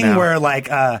fascinated thing now. where like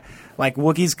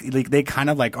Wookiees, like, they kind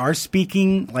of like are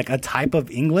speaking like a type of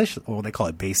English. Well, they call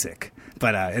it basic,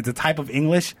 but it's a type of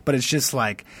English, but it's just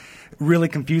like really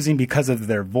confusing because of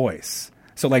their voice.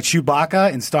 So like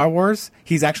Chewbacca in Star Wars,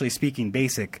 he's actually speaking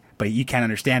basic, but you can't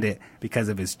understand it because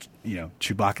of his,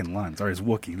 Chewbaccan lungs or his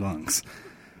Wookiee lungs.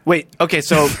 Wait. Okay.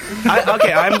 So, This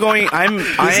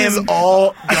is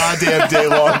all goddamn day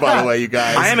long, by the way, you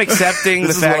guys. I am accepting the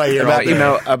This is what I fact hear about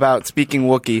all day. about speaking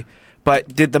Wookiee, but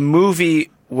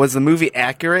was the movie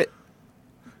accurate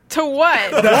to what?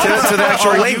 to the actual What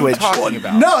are you language? talking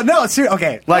about? No, seriously.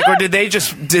 Okay, Like, or did they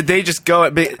just go?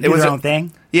 It do was their own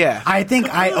thing. Yeah, I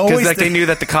think I because always like they knew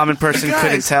that the common person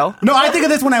couldn't tell. No, I think of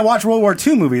this when I watch World War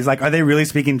II movies. Like, are they really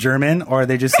speaking German, or are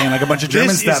they just saying like a bunch of German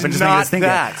This stuff is and just making not us think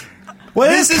that. it? Well,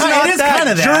 This is not it is that. kind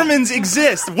of that. Germans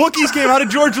exist. Wookiees came out of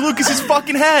George Lucas's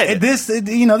fucking head. This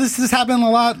has happened a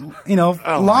lot,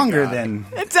 longer God. than.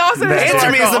 It's also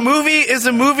Answer me: historical. Is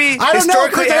the movie I don't know.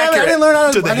 historically Chris, I accurate? didn't learn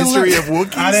how To the history of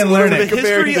Wookiees? I didn't learn the it.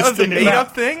 history of the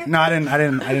made-up thing? No, I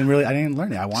didn't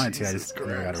learn it. I wanted to. I just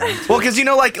never got around to it. Well, because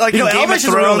like in Game Elvish of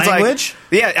is a real Thrones, language.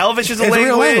 Like, Elvish is a It's a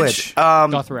real language.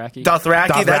 Dothraki.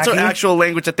 Dothraki. That's an Dothraki. actual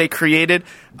language that they created.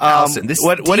 Allison,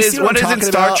 What do you is see what I'm in talking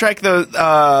Star about? Trek? The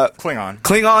Klingon.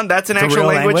 Klingon. That's an It's a actual real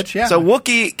language. language, yeah. So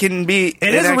Wookiee can be It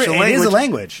an is actual language. It is a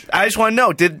language. I just want to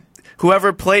know: did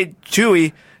whoever played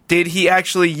Chewie, did he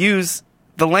actually use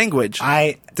the language?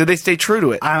 Did they stay true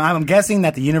to it? I'm guessing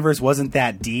that the universe wasn't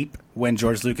that deep when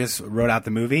George Lucas wrote out the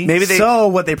movie. Maybe they- So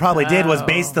what they probably did was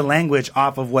base the language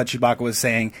off of what Chewbacca was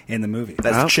saying in the movie.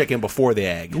 That's chicken before the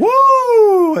egg.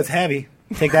 Woo! It's heavy.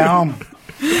 Take that home.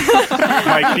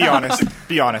 Mike,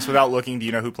 be honest. Without looking, do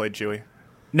you know who played Chewie?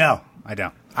 No, I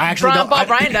don't. I actually don't.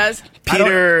 Brian does.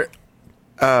 Peter.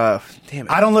 Damn it.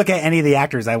 I don't look at any of the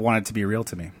actors. I want it to be real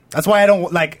to me. That's why I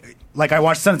don't like I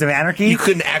watch Sons of Anarchy. You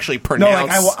couldn't actually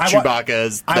pronounce I wa-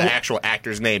 Chewbacca's I wa- the actual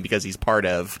actor's name because he's part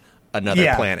of another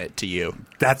Yeah. planet to you.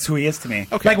 That's who he is to me.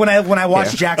 Okay. Like when I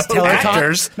watched Jax Teller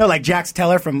Actors? talk. No, like Jax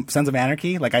Teller from Sons of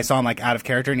Anarchy. Like I saw him like out of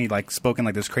character and he like spoke in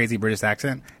like this crazy British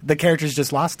accent. The character's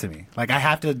just lost to me. Like I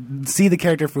have to see the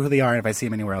character for who they are, and if I see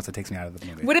him anywhere else, it takes me out of the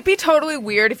movie. Would it be totally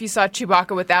weird if you saw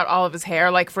Chewbacca without all of his hair?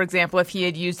 Like, for example, if he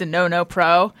had used a No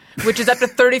Pro, which is up to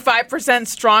 35%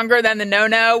 stronger than the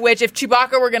No, which if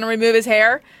Chewbacca were going to remove his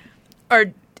hair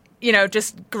or,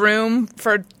 just groom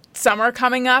for summer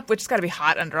coming up, which has got to be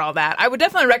hot under all that, I would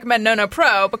definitely recommend No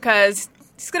Pro because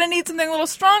he's going to need something a little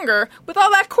stronger with all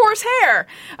that coarse hair.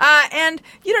 And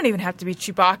you don't even have to be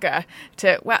Chewbacca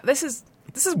to, wow, this is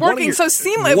working so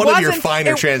seamless. one of your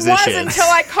finer transitions. It was until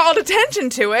I called attention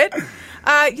to it.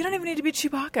 You don't even need to be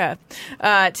Chewbacca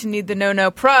to need the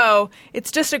No Pro.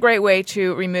 It's just a great way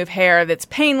to remove hair that's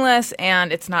painless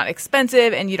and it's not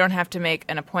expensive, and you don't have to make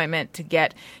an appointment to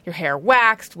get your hair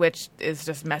waxed, which is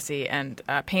just messy and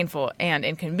painful and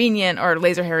inconvenient, or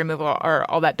laser hair removal or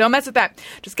all that. Don't mess with that.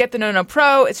 Just get the No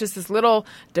Pro. It's just this little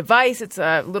device. It's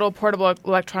a little portable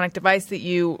electronic device that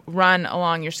you run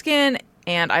along your skin.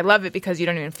 And I love it because you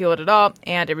don't even feel it at all,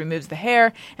 and it removes the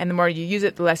hair. And the more you use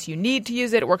it, the less you need to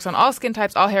use it. It works on all skin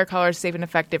types, all hair colors, safe and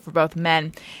effective for both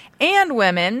men and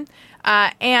women.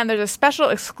 And there's a special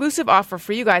exclusive offer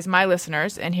for you guys, my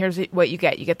listeners. And here's what you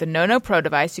get. You get the No Pro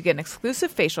device. You get an exclusive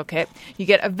facial kit. You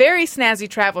get a very snazzy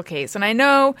travel case. And I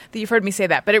know that you've heard me say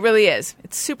that, but it really is.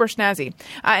 It's super snazzy.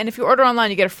 And if you order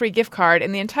online, you get a free gift card.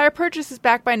 And the entire purchase is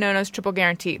backed by Nono's triple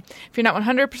guarantee. If you're not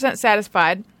 100%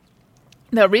 satisfied,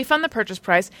 they'll refund the purchase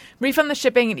price, refund the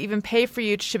shipping, and even pay for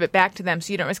you to ship it back to them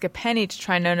so you don't risk a penny to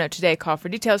try No today. Call for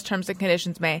details. Terms and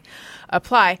conditions may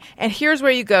apply. And here's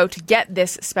where you go to get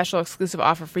this special exclusive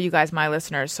offer for you guys, my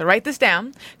listeners. So write this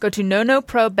down. Go to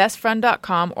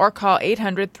nonoprobestfriend.com or call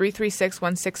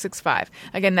 800-336-1665.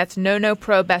 Again, that's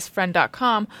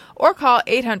nonoprobestfriend.com or call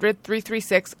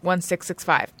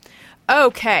 800-336-1665.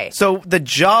 Okay. So the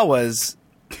Jawas,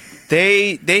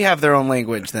 they have their own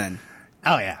language then.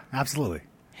 Oh yeah, absolutely.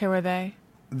 Who are they?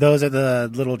 Those are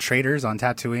the little traders on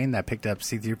Tatooine that picked up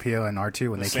C-3PO and R2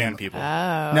 when they Sand came. people.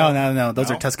 No. Those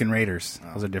are Tusken Raiders.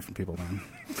 Those are different people, man.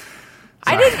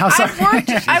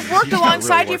 I've worked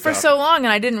alongside really you for worked so long,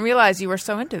 and I didn't realize you were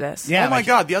so into this. Yeah. Oh my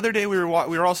God! The other day we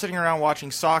were all sitting around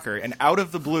watching soccer, and out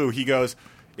of the blue he goes,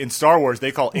 "In Star Wars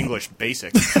they call English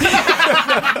basic."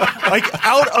 Like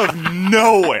out of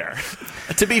nowhere.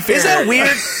 To be fair, Is that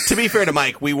weird? To be fair to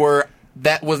Mike,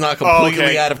 that was not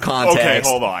completely out of context. Okay,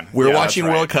 hold on. We were Yeah, watching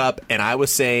that's right. World Cup, and I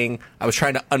was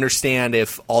trying to understand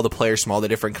if all the players from all the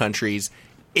different countries,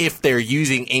 if they're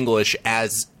using English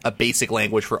as a basic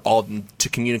language for all of them to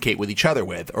communicate with each other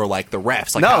with, or like the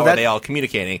refs, like how are they all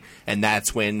communicating? And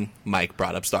that's when Mike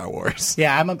brought up Star Wars.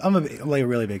 Yeah, I'm a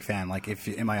really big fan. Like, if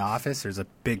in my office there's a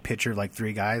big picture of like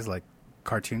three guys, like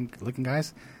cartoon-looking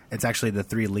guys, it's actually the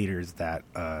three leaders that,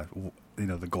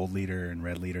 the gold leader and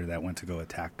red leader that went to go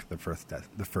attack the first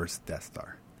Death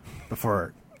Star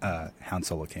before Han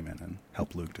Solo came in and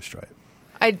helped Luke destroy it.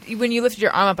 When you lifted your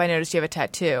arm up, I noticed you have a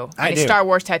tattoo. I Any do. Star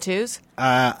Wars tattoos?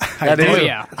 I do. Oh,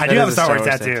 yeah. I do have a Star Wars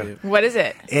tattoo. What is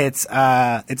it? It's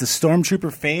a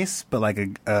stormtrooper face, but like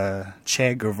a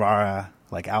Che Guevara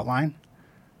like outline.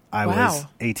 I was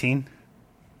 18,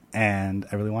 and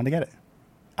I really wanted to get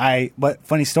it. But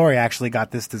funny story, I actually got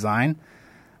this design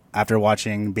after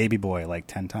watching Baby Boy like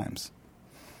 10 times.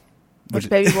 Which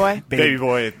Baby Boy? Baby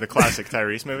Boy, the classic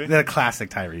Tyrese movie. The classic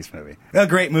Tyrese movie. A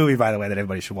great movie, by the way, that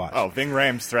everybody should watch. Oh, Ving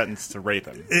Rhames threatens to rape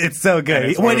him. It's so good.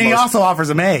 And it's one of the He most- also offers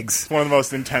him eggs. It's one of the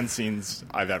most intense scenes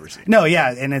I've ever seen. No,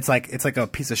 yeah, and it's like a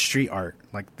piece of street art.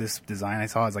 Like, this design I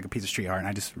saw is like a piece of street art, and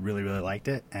I just really, really liked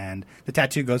it. And the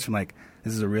tattoo goes from like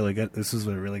this is a really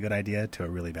good idea to a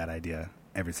really bad idea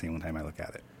every single time I look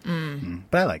at it.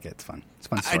 But I like it. It's fun. It's a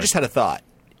fun story. I just had a thought.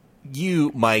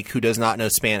 You, Mike, who does not know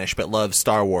Spanish but loves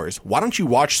Star Wars, why don't you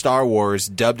watch Star Wars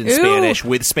dubbed in Ooh. Spanish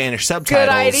with Spanish subtitles? Good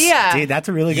idea. Dude, that's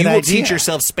a really good You idea. will teach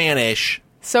yourself Spanish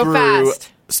So through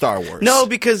fast. Star Wars. No,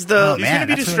 because Oh, the He's going to be that's a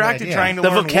really distracted good idea. trying to the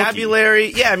learn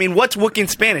vocabulary. Yeah, I mean, what's Wookiee in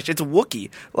Spanish? It's Wookiee.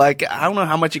 Like, I don't know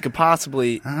how much you could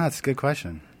possibly. That's a good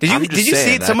question. Did I'm you just see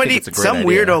saying, it? I Somebody, think it's a great some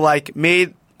idea.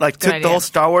 weirdo took the idea. whole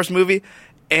Star Wars movie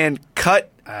and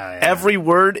cut Yeah. every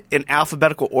word in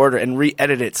alphabetical order and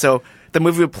re-edited it. So the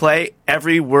movie would play,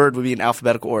 every word would be in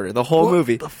alphabetical order. The whole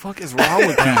movie. What the fuck is wrong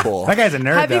with people? That guy's a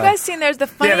nerd. Have you though. guys seen? There's the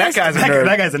Yeah, funniest. that guy's a nerd.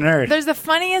 That guy's a nerd. There's the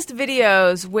funniest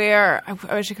videos where I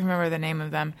wish I could remember the name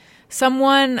of them.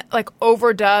 Someone like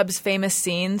overdubs famous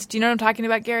scenes. Do you know what I'm talking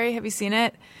about, Gary? Have you seen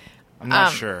it? I'm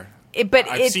not sure. But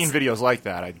I've it's seen videos like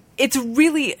that. it's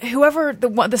really whoever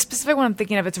the specific one I'm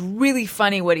thinking of. It's really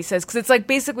funny what he says because it's like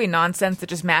basically nonsense that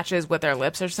just matches what their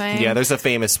lips are saying. Yeah, there's a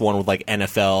famous one with like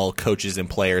NFL coaches and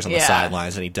players on the Yeah.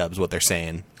 sidelines, and he dubs what they're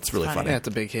saying. It's really funny. Yeah, it's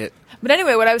a big hit. But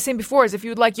anyway, what I was saying before is if you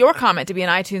would like your comment to be an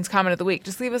iTunes comment of the week,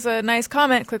 just leave us a nice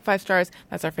comment, click 5 stars.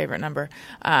 That's our favorite number.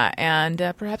 And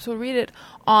perhaps we'll read it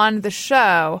on the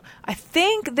show. I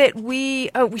think that we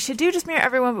should do Just Mirror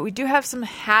Everyone, but we do have some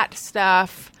hat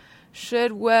stuff.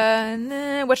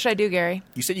 What should I do, Gary?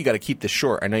 You said you got to keep this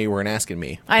short. I know you weren't asking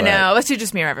me. I but- know. Let's do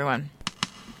Just Mirror Everyone.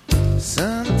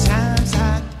 Sometimes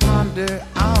I ponder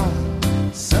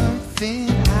on something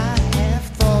I have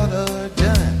thought or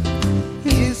done.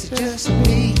 Is it just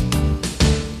me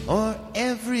or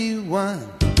everyone?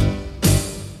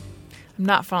 I'm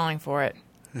not falling for it.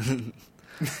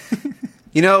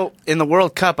 You know, in the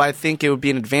World Cup, I think it would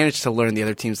be an advantage to learn the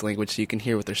other team's language so you can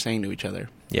hear what they're saying to each other.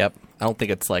 Yep. I don't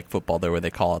think it's like football there where they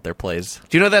call out their plays.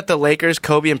 Do you know that the Lakers,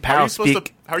 Kobe and How are Powell you supposed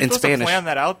speak to in Spanish? plan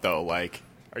that out though? Like,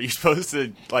 are you supposed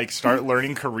to like start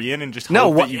learning Korean and just hope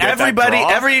No, that you get that draw?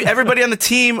 everybody on the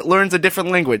team learns a different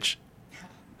language.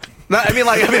 No,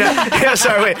 yeah,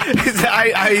 sorry, wait. I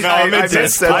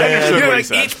missed that. I understood You know, what he like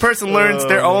said. each person learns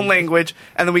their own language,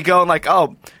 and then we go and like,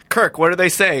 oh, Kirk, what are they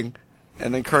saying?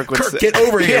 And then Kirk would say, Get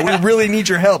over here. Yeah. We really need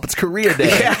your help. It's Korea Day.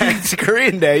 Yeah, it's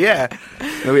Korean Day, yeah.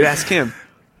 And we'd ask him.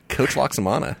 Coach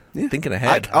Laxamana. Thinking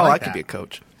ahead. I could be a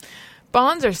coach.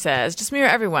 Bonzer says, Just Mirror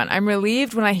Everyone. I'm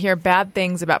relieved when I hear bad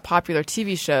things about popular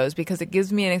TV shows because it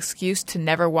gives me an excuse to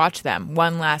never watch them.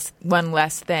 One less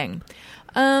thing.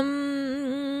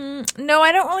 No,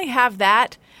 I don't really have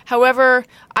that. However,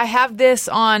 I have this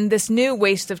on this new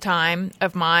waste of time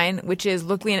of mine, which is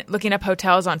looking up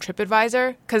hotels on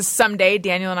TripAdvisor, because someday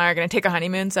Daniel and I are going to take a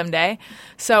honeymoon someday.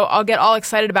 So I'll get all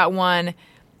excited about one,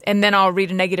 and then I'll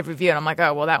read a negative review, and I'm like,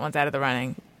 oh, well, that one's out of the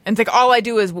running. And it's like all I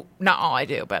do is, not all I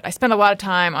do, but I spend a lot of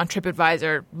time on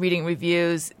TripAdvisor reading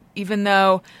reviews, even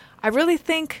though I really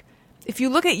think if you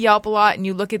look at Yelp a lot and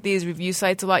you look at these review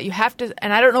sites a lot, you have to,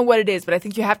 and I don't know what it is, but I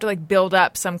think you have to like build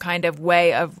up some kind of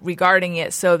way of regarding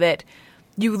it so that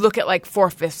you look at like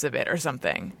 4/5 of it or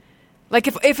something. Like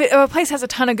if a place has a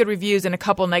ton of good reviews and a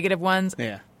couple negative ones,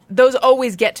 Yeah. those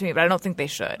always get to me, but I don't think they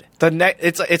should.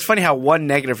 It's funny how one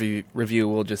negative review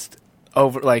will just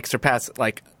surpass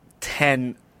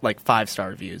 10 5-star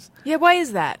reviews. Yeah, why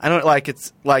is that? I don't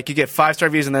it's like you get 5-star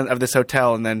reviews and then of this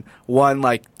hotel and then one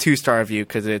 2-star review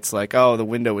because it's like, oh, the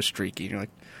window was streaky. And you're like,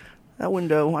 that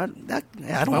window. I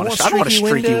don't want want a streaky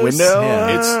windows. window.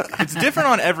 Yeah. It's different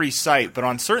on every site, but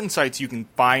on certain sites you can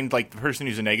find like the person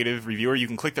who's a negative reviewer. You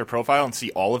can click their profile and see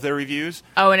all of their reviews.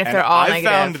 Oh, and if they're all I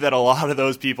negative. found that a lot of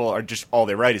those people are just all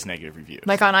they write is negative reviews.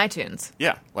 Like on iTunes.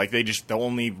 Yeah, like the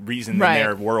only reason Right. in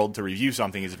their world to review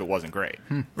something is if it wasn't great.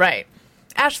 Right.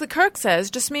 Ashley Kirk says,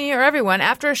 just me or everyone,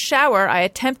 after a shower, I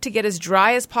attempt to get as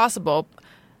dry as possible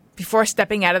before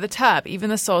stepping out of the tub, even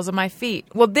the soles of my feet.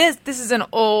 Well, this is an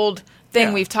old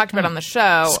thing we've talked about on the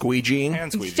show. Squeegeeing.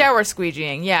 And squeegee. Shower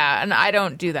squeegeeing, yeah, and I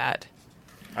don't do that.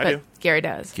 I But do. Gary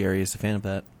does. Gary is a fan of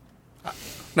that.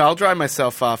 No, I'll dry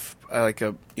myself off like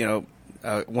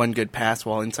one good pass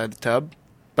while inside the tub,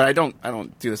 but I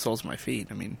don't do the soles of my feet.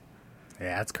 I mean,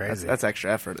 Yeah, that's crazy. that's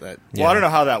extra effort. Well, I don't know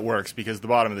how that works because the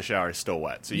bottom of the shower is still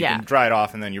wet, so you Yeah. can dry it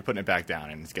off and then you're putting it back down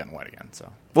and it's getting wet again.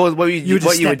 So Well, what you would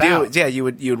just would step do, out. yeah, you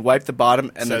would wipe the bottom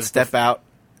and then Says step out.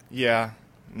 yeah,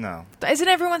 no, Isn't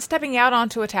everyone stepping out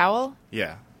onto a towel?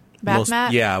 yeah. Bath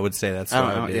mat? Yeah, I would say that's I what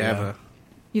don't I know. would do. Yeah,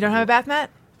 You don't have a bath mat?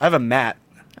 I have a mat.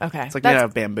 Okay. It's like made out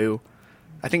of bamboo.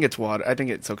 I think it's water. I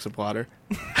think it soaks up water.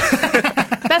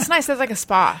 That's nice. That's like a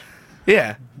spa.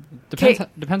 Yeah.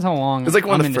 Depends how long It's like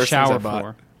one I'm of in the the first things I shower bought.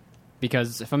 for.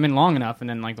 Because if I'm in long enough and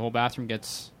then like the whole bathroom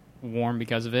gets warm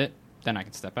because of it, then I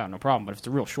can step out, no problem. But if it's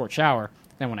a real short shower,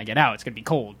 then when I get out, it's gonna be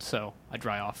cold, so I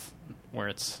dry off where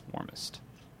it's warmest.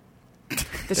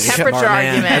 The temperature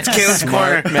argument. That's Caleb's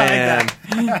corner. Man.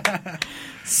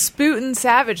 Spootin'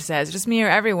 Savage says, just me or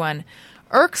everyone,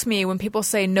 irks me when people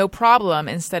say no problem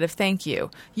instead of thank you.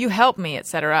 You help me,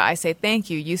 etc. I say thank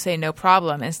you. You say no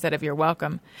problem instead of you're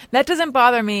welcome. That doesn't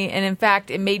bother me, and in fact,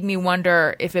 it made me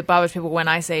wonder if it bothers people when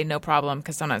I say no problem,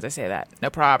 because sometimes I say that. No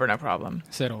prob or no problem.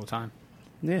 I say it all the time.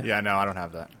 Yeah, no, I don't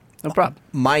have that. No problem.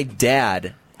 My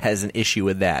dad has an issue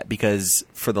with that because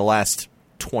for the last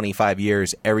 25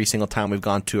 years, every single time we've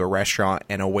gone to a restaurant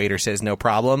and a waiter says no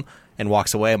problem and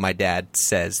walks away, my dad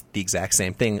says the exact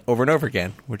same thing over and over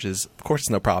again, which is, of course, it's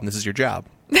no problem. This is your job.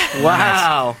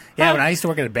 Wow. Yeah, when I used to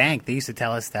work at a bank, they used to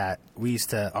tell us that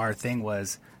our thing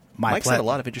was Mike's had a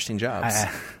lot of interesting jobs.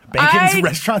 Bacon's I-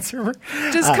 restaurant server.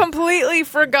 Just completely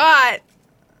forgot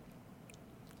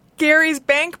Gary's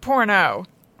bank porno.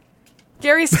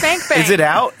 Gary's spank bank. Is it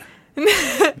out?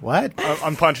 What?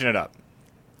 I'm punching it up.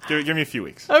 Give me a few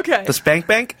weeks. Okay. The Spank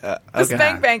Bank? The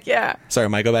spank bank, yeah. Sorry,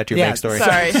 Mike, go back to your bank story.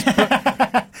 Sorry.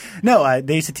 No,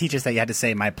 they used to teach us that you had to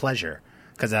say "my pleasure"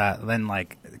 because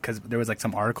there was like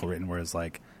some article written where it's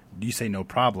like, "You say no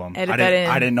problem." Edit that in.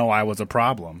 I didn't know I was a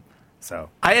problem, so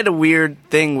I had a weird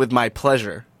thing with my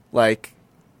pleasure. Like,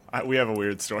 We have a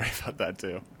weird story about that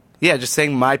too. yeah, just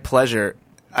saying my pleasure.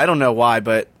 I don't know why,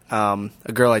 but a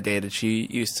girl I dated, she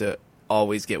used to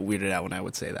always get weirded out when I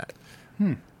would say that.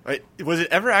 Was it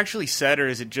ever actually said, or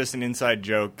is it just an inside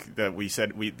joke that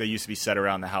that used to be said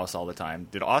around the house all the time?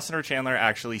 Did Austin or Chandler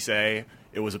actually say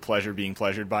it was a pleasure being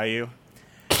pleasured by you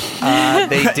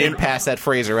They did pass that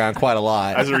phrase around quite a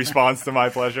lot. as a response to my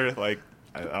pleasure? Like,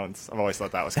 I've always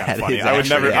thought that was kind of That funny. is I would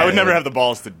actually- never, I would never have the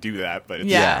balls to do that, but it's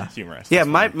Yeah. humorous. Yeah, It's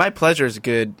funny. my pleasure is a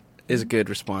good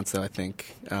response, though, I think,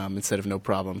 instead of no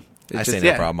problem. It's I just- say no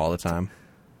yeah. problem all the time.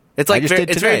 It's like I just very, did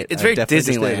it's very, tonight. it's I very definitely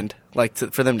just Disneyland, did. like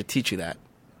for them to teach you that.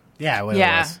 yeah, well,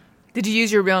 Yeah. it was. Did you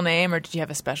use your real name, or did you have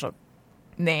a special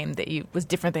name that was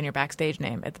different than your backstage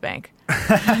name at the bank?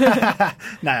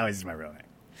 No, I always use my real name.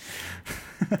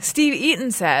 Steve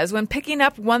Eaton says, when picking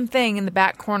up one thing in the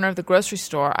back corner of the grocery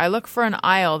store, I look for an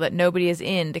aisle that nobody is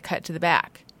in to cut to the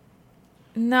back.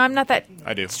 No, I'm not that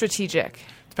I do. strategic.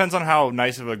 Depends on how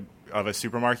nice of a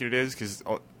supermarket it is, because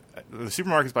the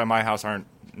supermarkets by my house aren't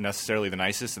necessarily the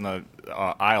nicest, and the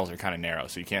aisles are kind of narrow,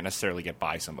 so you can't necessarily get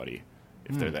by somebody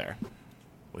if they're there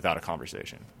without a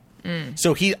conversation.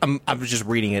 So I was just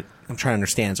reading it. I'm trying to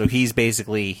understand. So he's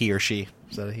basically he or she.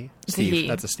 Is that a he? It's a Steve. he.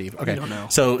 That's a Steve. Okay. don't know.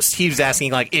 So Steve's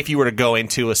asking, like, if you were to go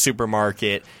into a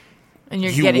supermarket, And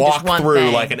you're you getting walk just one through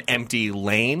thing. like an empty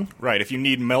lane. Right. If you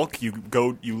need milk,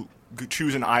 you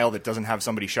choose an aisle that doesn't have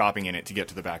somebody shopping in it to get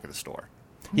to the back of the store.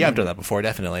 Yeah, I've done that before.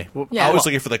 Definitely. Yeah. I was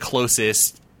looking for the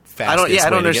closest, fastest I don't way to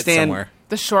get understand- somewhere.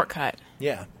 the shortcut.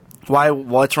 Yeah.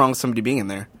 What's wrong with somebody being in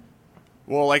there?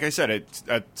 Well, like I said,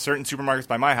 at certain supermarkets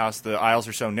by my house, the aisles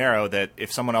are so narrow that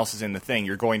if someone else is in the thing,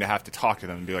 you're going to have to talk to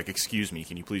them and be like, "Excuse me,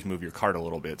 can you please move your cart a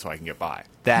little bit so I can get by?"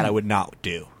 That I would not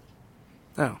do.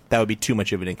 Oh. That would be too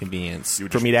much of an inconvenience You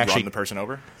would for just me to run actually. the person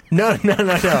over. No.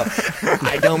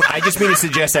 I don't. I just mean to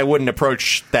suggest I wouldn't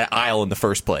approach that aisle in the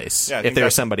first place. Yeah, I If think there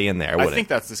was that's- somebody in there, I I wouldn't. think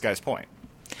that's this guy's point.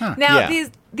 Now, Yeah.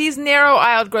 these narrow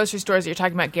aisled grocery stores that you're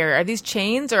talking about, Gary, are these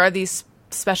chains or are these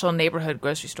special neighborhood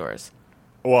grocery stores?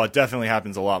 Well, it definitely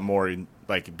happens a lot more in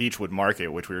like Beechwood Market,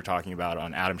 which we were talking about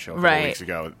on Adam's show a couple Right. weeks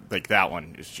ago. Like that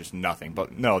one is just nothing.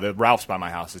 But no, the Ralph's by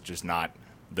my house is just not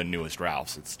the newest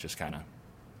Ralph's. It's just kind of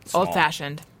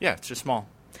Old-fashioned. Yeah, it's just small.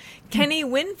 Kenny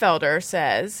Winfelder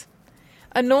says,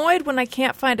 annoyed when I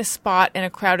can't find a spot in a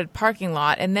crowded parking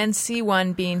lot and then see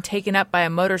one being taken up by a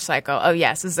motorcycle. Oh,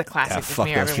 yes, this is a classic with fuck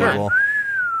me, those everyone. people.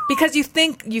 Because you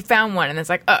think you found one, and it's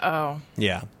like, uh-oh,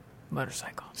 Yeah.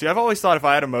 motorcycle. See, I've always thought if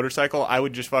I had a motorcycle, I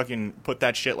would just fucking put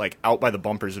that shit like out by the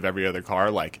bumpers of every other car,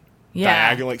 like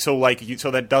diagonally, so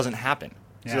that doesn't happen.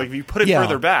 So like if you put it Yeah.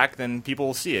 further back, then people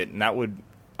will see it, and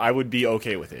I would be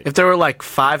okay with it. If there were like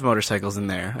 5 motorcycles in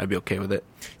there, I'd be okay with it.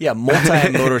 Yeah,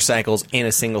 multi-motorcycles in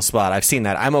a single spot. I've seen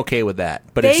that. I'm okay with that.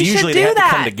 But They it's should usually do they have to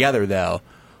that. come together, though.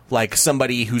 Like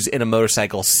somebody who's in a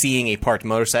motorcycle seeing a parked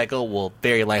motorcycle will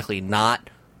very likely not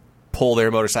pull their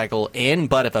motorcycle in.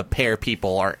 But if a pair of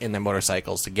people are in their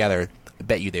motorcycles together, I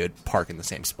bet you they would park in the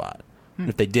same spot.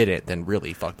 If they didn't, then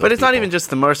really fuck those But it's not people. even just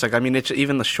the motorcycle. I mean, it's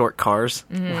even the short cars,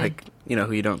 like, you know,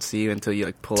 who you don't see until you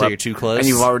like pull Till up. you're too close? And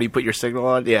you've already put your signal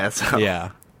on. Yeah, so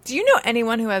Yeah. Do you know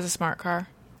anyone who has a smart car?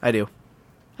 I do.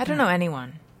 I don't know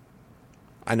anyone.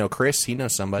 I know Chris. He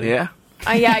knows somebody. Yeah.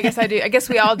 Yeah, I guess I do. I guess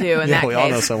we all do in Yeah, that we case. all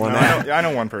know someone No, now. I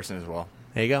know one person as well.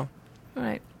 There you go.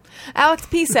 Right. Alex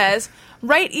P says,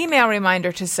 write email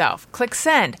reminder to self. Click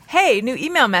send. Hey, new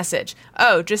email message.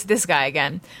 Oh, just this guy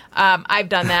again. I've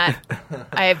done that.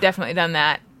 I have definitely done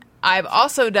that. I've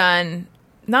also done,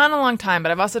 not in a long time,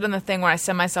 but I've also done the thing where I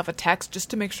send myself a text just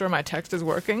to make sure my text is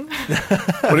working.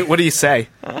 What do you say?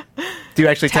 Do you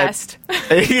actually Test.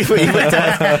 You put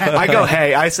test? I go,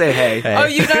 hey. I say, hey. Oh,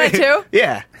 you've done it too?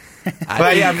 Yeah.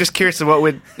 But yeah, I'm just curious of what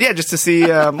would, just to see,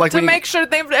 like, To when you- make sure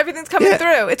everything's coming Yeah.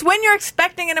 through. It's when you're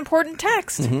expecting an important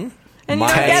text. And you don't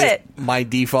get it. My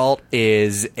default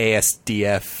is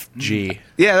ASDFG.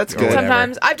 Yeah, that's good. whatever.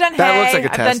 Sometimes I've done That hey, looks like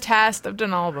a I've done test. test, I've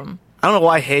done all of them. I don't know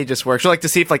why hey just works. Or like to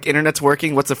see if like internet's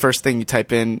working. What's the first thing you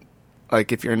type in?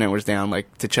 Like if your internet was down,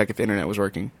 like to check if the internet was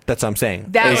working. That's what I'm saying.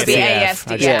 That would be ASDF.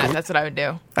 ASD. I just- Yeah, that's what I would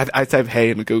do. I type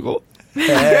hey into Google.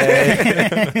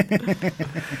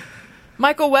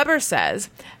 Michael Weber says,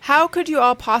 how could you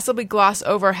all possibly gloss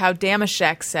over how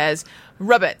Damashek says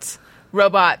robots?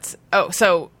 Oh,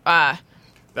 so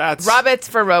That's robots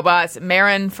for robots,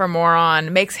 Marin for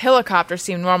moron, makes helicopter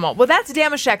seem normal. Well, that's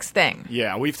Damashek's thing.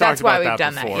 Yeah, we've That's talked about why we've that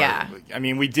done that, before. yeah. I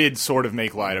mean, we did sort of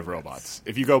make light of robots.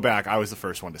 If you go back, I was the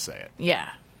first one to say it. Yeah,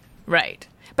 right.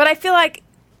 But I feel like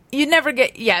you never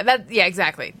get,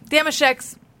 exactly.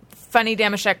 Damashek's funny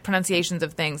Damashek pronunciations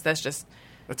of things, that's his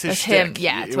That's him. shtick.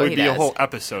 Yeah, it's it what would he be does. a whole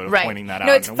episode of Right. pointing that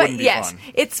No, out. it's and it wouldn't be yes. fun.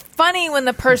 It's funny when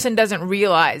the person doesn't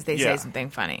realize they say Yeah. something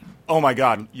funny. Oh my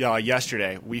God! Yeah,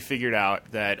 yesterday we figured out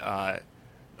that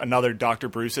another Dr.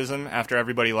 Bruceism after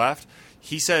everybody left.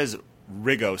 He says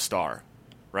Ringo Star,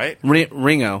 right?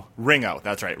 Ringo. Ringo.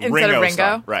 That's right. Instead of Ringo?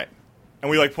 Star. Right.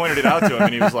 And we like pointed it out to him,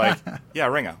 and he was like, "Yeah,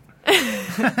 Ringo."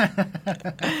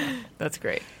 That's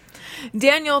great.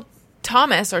 Daniel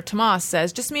Thomas or Tomas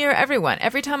says, just me or everyone.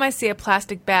 Every time I see a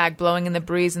plastic bag blowing in the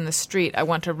breeze in the street, I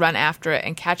want to run after it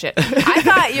and catch it. I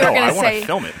thought you were No, going I to want say, to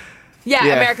film it. yeah,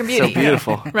 Yeah, American Beauty. so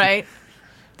beautiful. Right?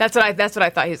 That's what I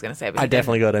thought he was going to say. But I he didn't.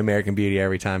 definitely go to American Beauty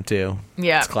every time too.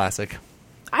 Yeah. It's classic.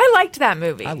 I liked that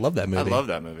movie. I love that I movie. love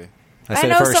that movie. I said it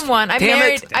know first. someone. I'm Damn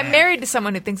it. married to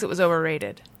someone who thinks it was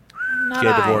overrated. Not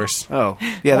Get a I. divorce. Oh,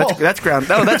 yeah. That's ground.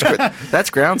 No, that's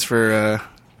grounds for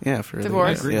for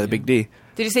Divorce? The big D.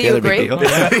 Did you say The you other big agree? deal. Great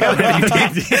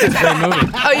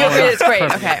movie. Oh, you agree. It's great.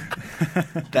 Okay.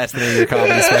 That's the name of your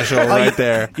comedy special right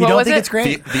there. You What don't was think it? it's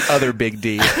great? The other big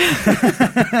D.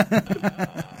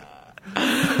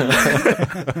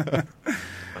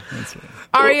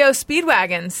 Ario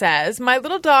Speedwagon says, my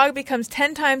little dog becomes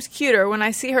 10 times cuter when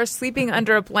I see her sleeping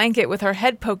under a blanket with her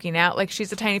head poking out like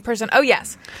she's a tiny person. Oh,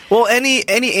 yes. Well, any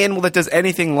animal that does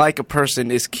anything like a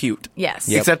person is cute. Yes.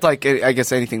 Yep. Except like I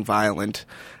guess anything violent.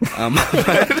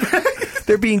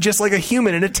 They're being just like a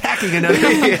human and attacking another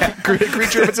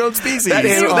creature of its own species. That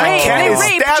animal, rape. that cat They is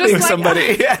rape stabbing just like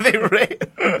somebody. Yeah, they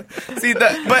rape. See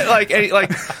that? But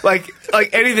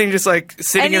like anything, just like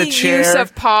sitting Any in a chair. use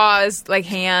of paws, like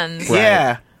hands.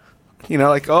 Yeah. You know,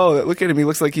 like, oh, look at him. He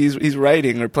looks like he's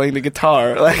writing or playing the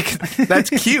guitar. Like,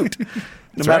 that's cute.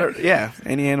 No matter, yeah,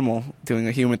 any animal doing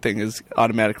a human thing is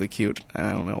automatically cute.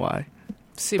 I don't know why.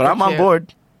 Super But I'm on cute.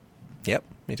 board. Yep,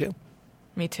 me too.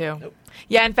 Me too.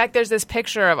 Yeah, in fact, there's this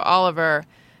picture of Oliver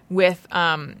with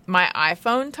my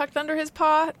iPhone tucked under his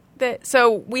paw.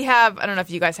 So we have, I don't know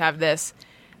if you guys have this,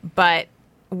 but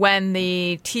when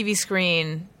the TV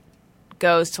screen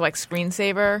goes to like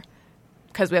screensaver,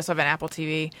 because we also have an Apple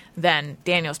TV, then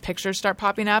Daniel's pictures start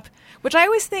popping up, which I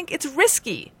always think it's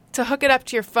risky to hook it up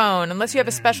to your phone unless you have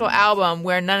a special album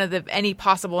where none of any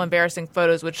possible embarrassing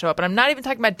photos would show up. And I'm not even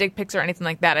talking about dick pics or anything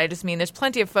like that. I just mean there's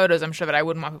plenty of photos, I'm sure, that I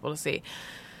wouldn't want people to see.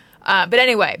 But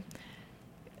anyway,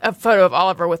 a photo of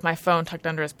Oliver with my phone tucked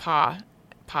under his paw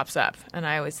pops up, and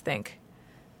I always think,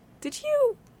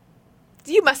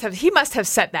 he must have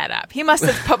set that up. He must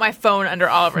have put my phone under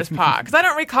Oliver's paw, because I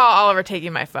don't recall Oliver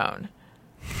taking my phone.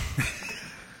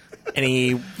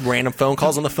 Any random phone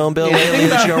calls on the phone bill lately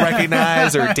that you don't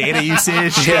recognize, or data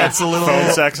usage that's a little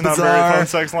Phone sex, not bizarre? very phone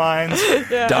sex lines.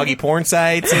 Doggy porn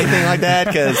sites, anything like that?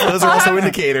 Because those are also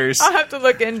indicators. I'll have to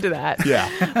look into that.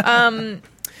 Yeah.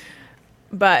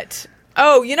 But,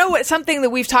 oh, you know what? Something that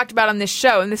we've talked about on this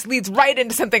show, and this leads right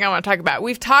into something I want to talk about.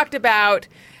 We've talked about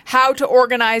how to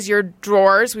organize your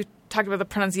drawers. We've talked about the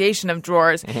pronunciation of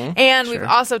drawers. And we've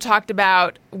also talked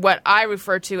about what I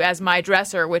refer to as my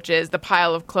dresser, which is the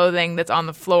pile of clothing that's on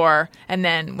the floor. And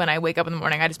then when I wake up in the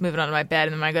morning, I just move it onto my bed.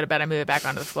 And then when I go to bed, I move it back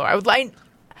onto the floor. I would like,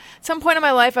 at some point in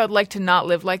my life, I would like to not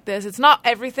live like this. It's not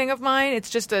everything of mine. It's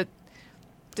just the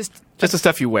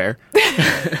stuff you wear.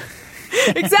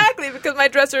 Exactly, because my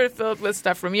dresser is filled with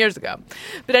stuff from years ago.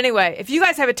 But anyway, if you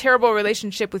guys have a terrible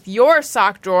relationship with your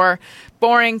sock drawer,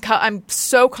 I'm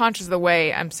so conscious of the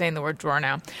way I'm saying the word drawer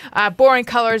now. Boring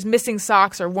colors, missing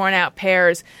socks, or worn out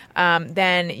pairs,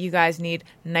 then you guys need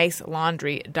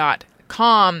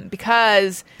nicelaundry.com,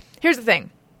 because here's the thing.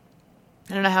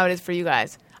 I don't know how it is for you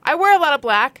guys. I wear a lot of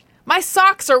black. My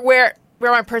socks are where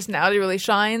my personality really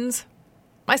shines.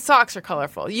 My socks are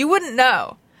colorful. You wouldn't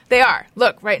know. They are.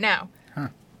 Look, right now.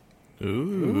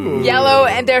 Ooh. Yellow,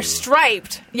 and they're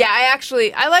striped. Yeah,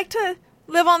 I like to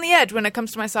live on the edge when it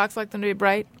comes to my socks. I like them to be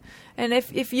bright. And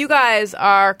if you guys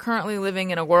are currently living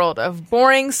in a world of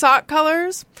boring sock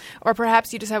colors, or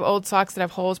perhaps you just have old socks that have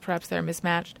holes, perhaps they're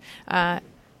mismatched,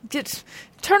 just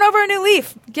turn over a new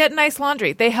leaf. Get Nice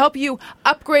Laundry. They help you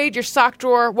upgrade your sock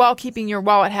drawer while keeping your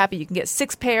wallet happy. You can get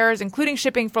 6 pairs, including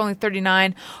shipping, for only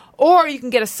 $39. Or you can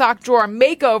get a sock drawer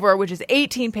makeover, which is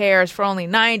 18 pairs for only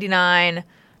 $99.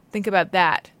 Think about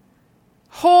that.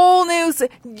 Whole new...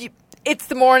 It's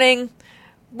the morning.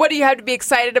 What do you have to be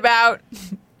excited about?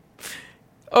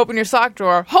 Open your sock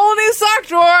drawer. Whole new sock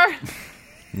drawer!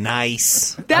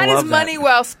 Nice. That is money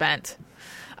well spent.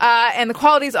 And the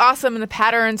quality is awesome, and the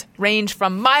patterns range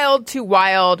from mild to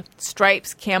wild.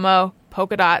 Stripes, camo,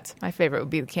 polka dots. My favorite would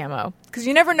be the camo, because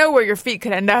you never know where your feet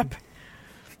could end up.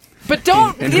 But you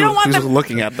don't want them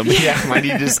looking at them. Yeah, might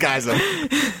need to disguise them.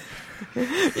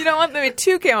 You don't want them to be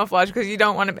too camouflaged, because you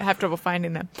don't want to have trouble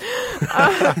finding them.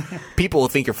 People will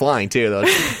think you're flying too, though.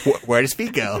 Where does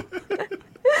feet go?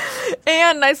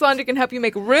 And Nice Laundry can help you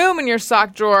make room in your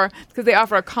sock drawer, because they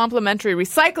offer a complimentary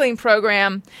recycling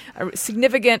program. A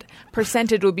significant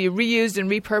percentage will be reused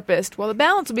and repurposed, while the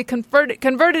balance will be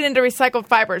converted into recycled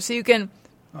fiber, so you can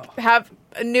have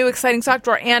a new exciting sock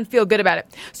drawer and feel good about it.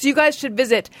 So you guys should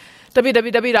visit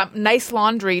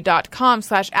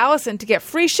www.nicelaundry.com/Alison to get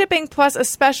free shipping plus a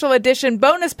special edition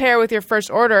bonus pair with your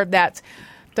first order. That's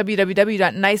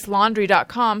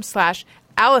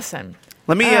www.nicelaundry.com/Alison.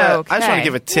 Let me. I just want to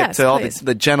give a tip Yes, to all please.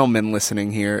 the gentlemen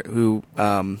listening here who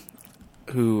are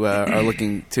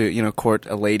looking to court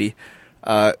a lady.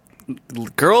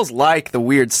 Girls like the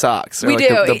weird socks. We like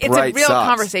do. The It's a bright real socks.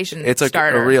 conversation It's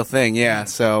starter. a real thing. Yeah.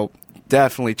 So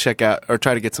definitely check out or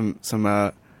try to get some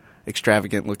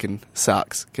extravagant looking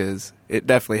socks, because it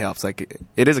definitely helps. Like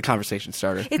it is a conversation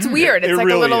starter. It's weird. It's It like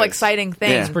really a little is. exciting thing.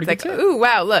 Yeah. It's pretty like, good tip. ooh,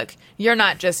 wow, look, you're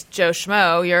not just Joe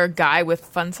Schmo. You're a guy with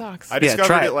fun socks. I Yeah, discovered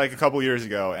try it it. like a couple years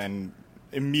ago and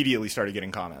immediately started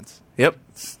getting comments. Yep.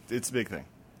 It's a big thing.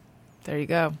 There you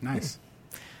go. Nice.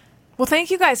 Well,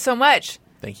 thank you guys so much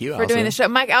Thank you, for doing the show.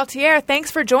 Mike Altier, thanks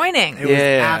for joining. It was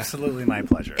Yeah. absolutely my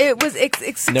pleasure. It was No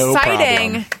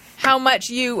exciting problem. how much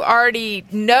you already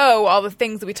know all the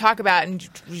things that we talk about, and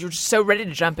you're just so ready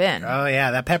to jump in. Oh,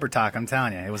 yeah, that pepper talk, I'm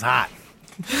telling you, it was hot.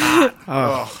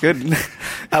 Oh, good.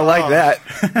 I like that.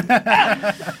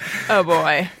 Oh,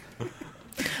 boy.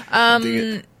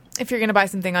 If you're going to buy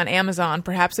something on Amazon,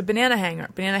 perhaps a banana hanger.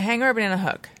 Banana hanger or banana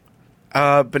hook?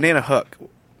 Banana hook.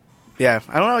 Yeah,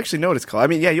 I don't actually know what it's called. I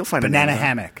mean, yeah, you'll find Banana it.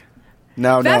 hammock.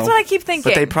 No, That's what I keep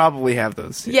thinking. But they probably have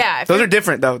those. Yeah, if Those you're- are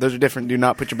different, though. Those are different. Do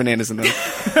not put your bananas in those.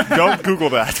 Don't Google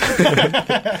that.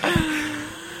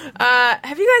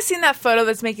 Have you guys seen that photo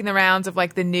that's making the rounds of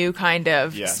like the new kind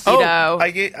of Yes. Speedo?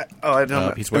 I don't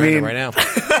know. He's wearing it right now.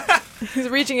 He's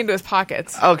reaching into his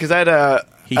pockets. Oh, because I had a.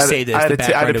 He saved it as the I had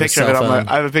background a of his picture of it cell on my. phone.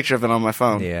 I have a picture of it on my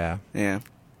phone. Yeah. Yeah.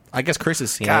 I guess Chris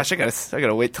has seen Gosh, it. I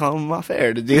gotta wait till I'm off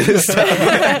air to do this stuff.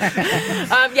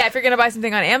 Yeah, if you're going to buy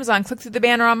something on Amazon, click through the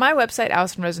banner on my website,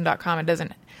 AlisonRosen.com. It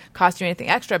doesn't cost you anything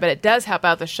extra, but it does help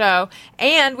out the show.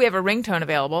 And we have a ringtone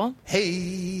available.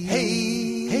 Hey,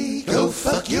 go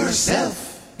fuck yourself.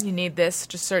 You need this.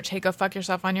 Just search Hey Go Fuck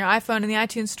Yourself on your iPhone in the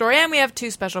iTunes Store. And we have 2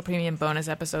 special premium bonus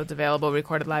episodes available,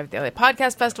 recorded live at the LA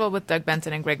Podcast Festival with Doug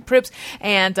Benson and Greg Proops,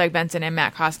 and Doug Benson and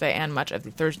Matt Costa and much of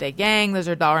the Thursday Gang. Those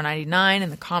are $1.99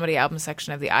 in the comedy album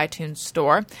section of the iTunes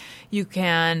Store. You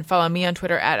can follow me on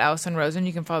Twitter at Alison Rosen.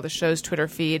 You can follow the show's Twitter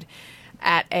feed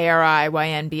at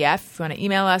ARIYNBF. If you want to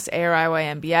email us,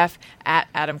 ARIYNBF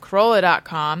at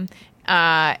AdamCarolla.com.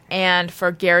 And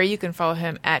for Gary, you can follow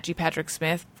him at G. Patrick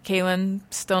Smith. Kaylin,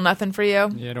 still nothing for you?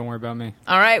 Yeah, don't worry about me.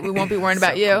 All right, we won't be worrying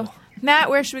about you. Cool.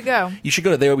 Matt, where should we go? You should go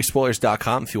to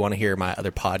therewillbespoilers.com if you want to hear my other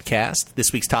podcast.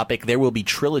 This week's topic, There Will Be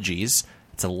Trilogies.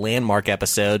 It's a landmark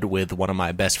episode with one of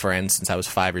my best friends since I was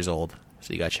 5 years old.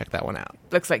 So you got to check that one out.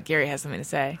 Looks like Gary has something to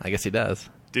say. I guess he does.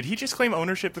 Did he just claim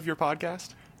ownership of your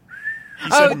podcast?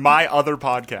 He said my other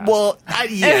podcast. Well,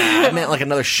 I meant like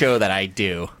another show that I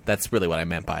do. That's really what I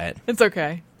meant by it. It's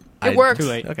okay. It works. Too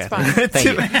late. Okay. It's fine. Thank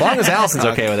you. As long as Allison's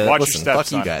okay with it. Watch Listen, your fuck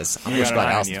steps, you son. guys. I'm You just got an glad eye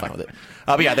on Allison's you. fine with it.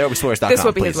 But yeah, therewillbespoilers.com. This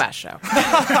will be please. his last show.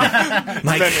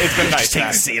 Mike, It's been nice, just take a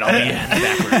Matt. seat. I'll be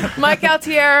backward. Mike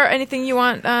Altier, anything you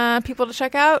want people to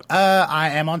check out? I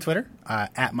am on Twitter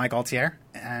at Mike Altier.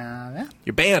 Yeah.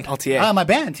 Your band. LTA. My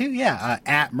band too. Yeah,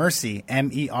 at Mercy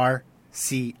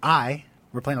MERCI.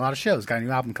 We're playing a lot of shows. Got a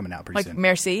new album coming out pretty Like soon.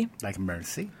 Mercy. Like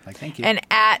Mercy. Like thank you. And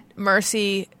at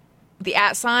Mercy, the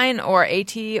 @ sign or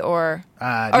AT or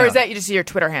No. is that just your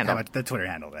Twitter handle? Yeah, the Twitter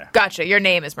handle there. Gotcha. Your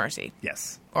name is Mercy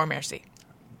Yes. or Mercy.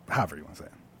 However you want to say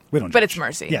it. We don't. But judge. it's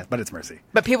Mercy. Yeah, but it's Mercy.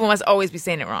 But people must always be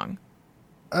saying it wrong.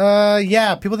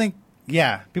 Yeah. People think.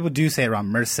 Yeah, people do say it wrong.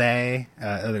 Mercy.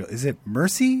 Is it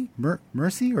Mercy?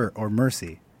 Mercy or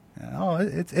Mercy?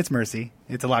 It's Mercy.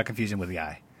 It's a lot of confusion with the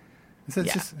I.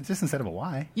 It's just instead of a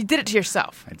Y. You did it to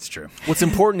yourself. It's true. What's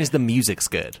important is the music's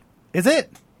good. Is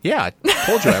it? Yeah, I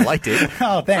told you I liked it.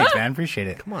 Oh, thanks, man. Appreciate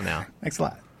it. Come on now. Thanks a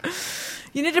lot.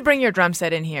 You need to bring your drum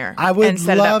set in here. I would and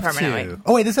set it up love permanently. to.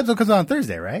 Oh wait, this episode comes out on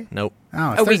Thursday, right? Nope.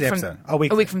 Oh, it's A week Thursday from- episode. a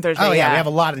week from Thursday, Oh yeah, yeah. we have a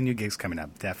lot of new gigs coming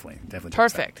up. Definitely.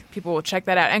 Perfect. People will check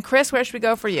that out. And Chris, where should we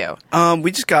go for you?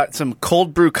 We just got some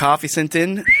cold brew coffee sent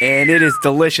in, and it is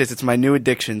delicious. It's my new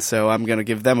addiction, so I'm going to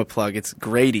give them a plug. It's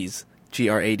Grady's,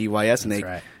 GRADYS, and That's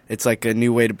right. it's like a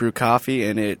new way to brew coffee,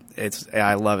 and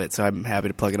I love it, so I'm happy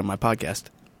to plug it on my podcast.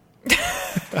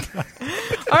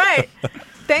 All right.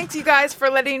 Thanks, you guys, for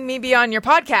letting me be on your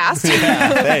podcast.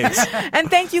 Thanks. And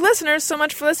thank you, listeners, so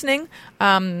much for listening.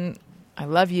 I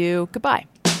love you. Goodbye.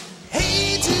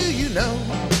 Hey, do you know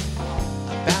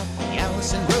about the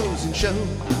Alison Rosen show?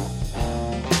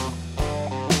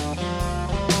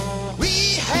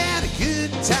 We had a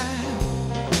good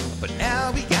time, but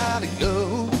now we gotta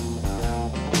go.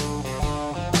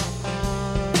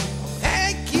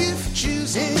 Thank you for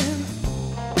choosing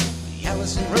the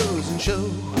Alison Rosen show.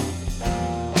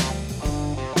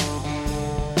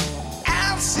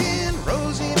 Alison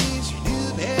Rosen is your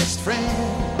new best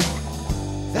friend.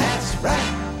 That's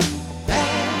right,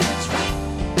 that's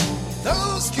right.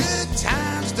 Those good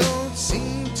times don't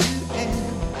seem to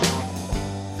end.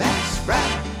 That's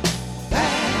right,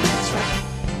 that's right.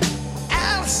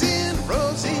 Alison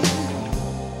Rosen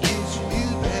is your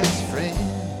new best friend.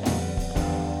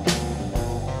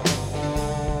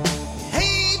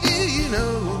 Hey, do you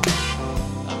know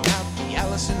about the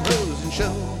Alison Rosen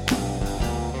show?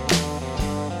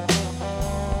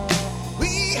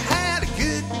 We had a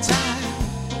good time,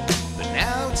 but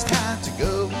now it's time to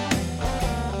go.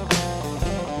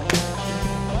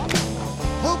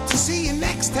 Hope to see you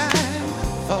next time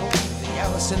for the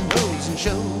Alison Rosen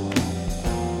show.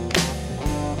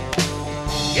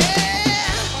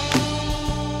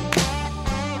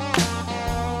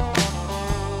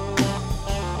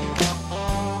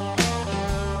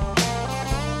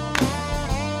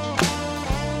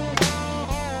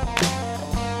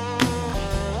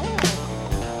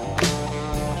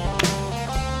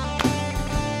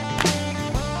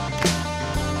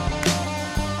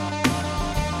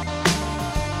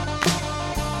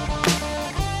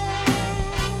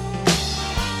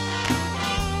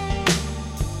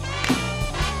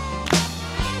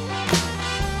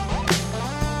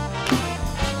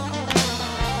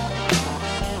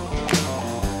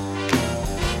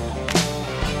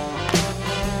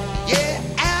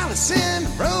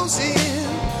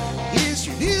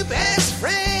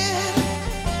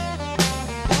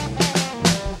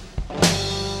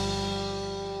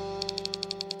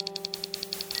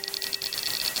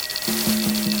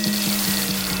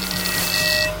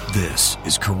 This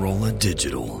is Corolla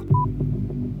Digital.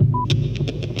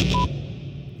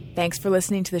 Thanks for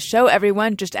listening to the show,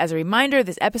 everyone. Just as a reminder,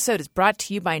 this episode is brought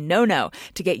to you by NoNo.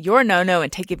 To get your NoNo and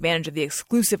take advantage of the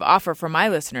exclusive offer for my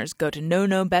listeners, go to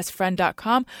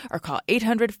nonobestfriend.com or call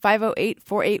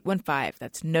 800-508-4815.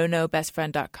 That's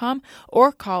nonobestfriend.com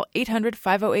or call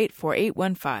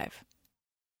 800-508-4815.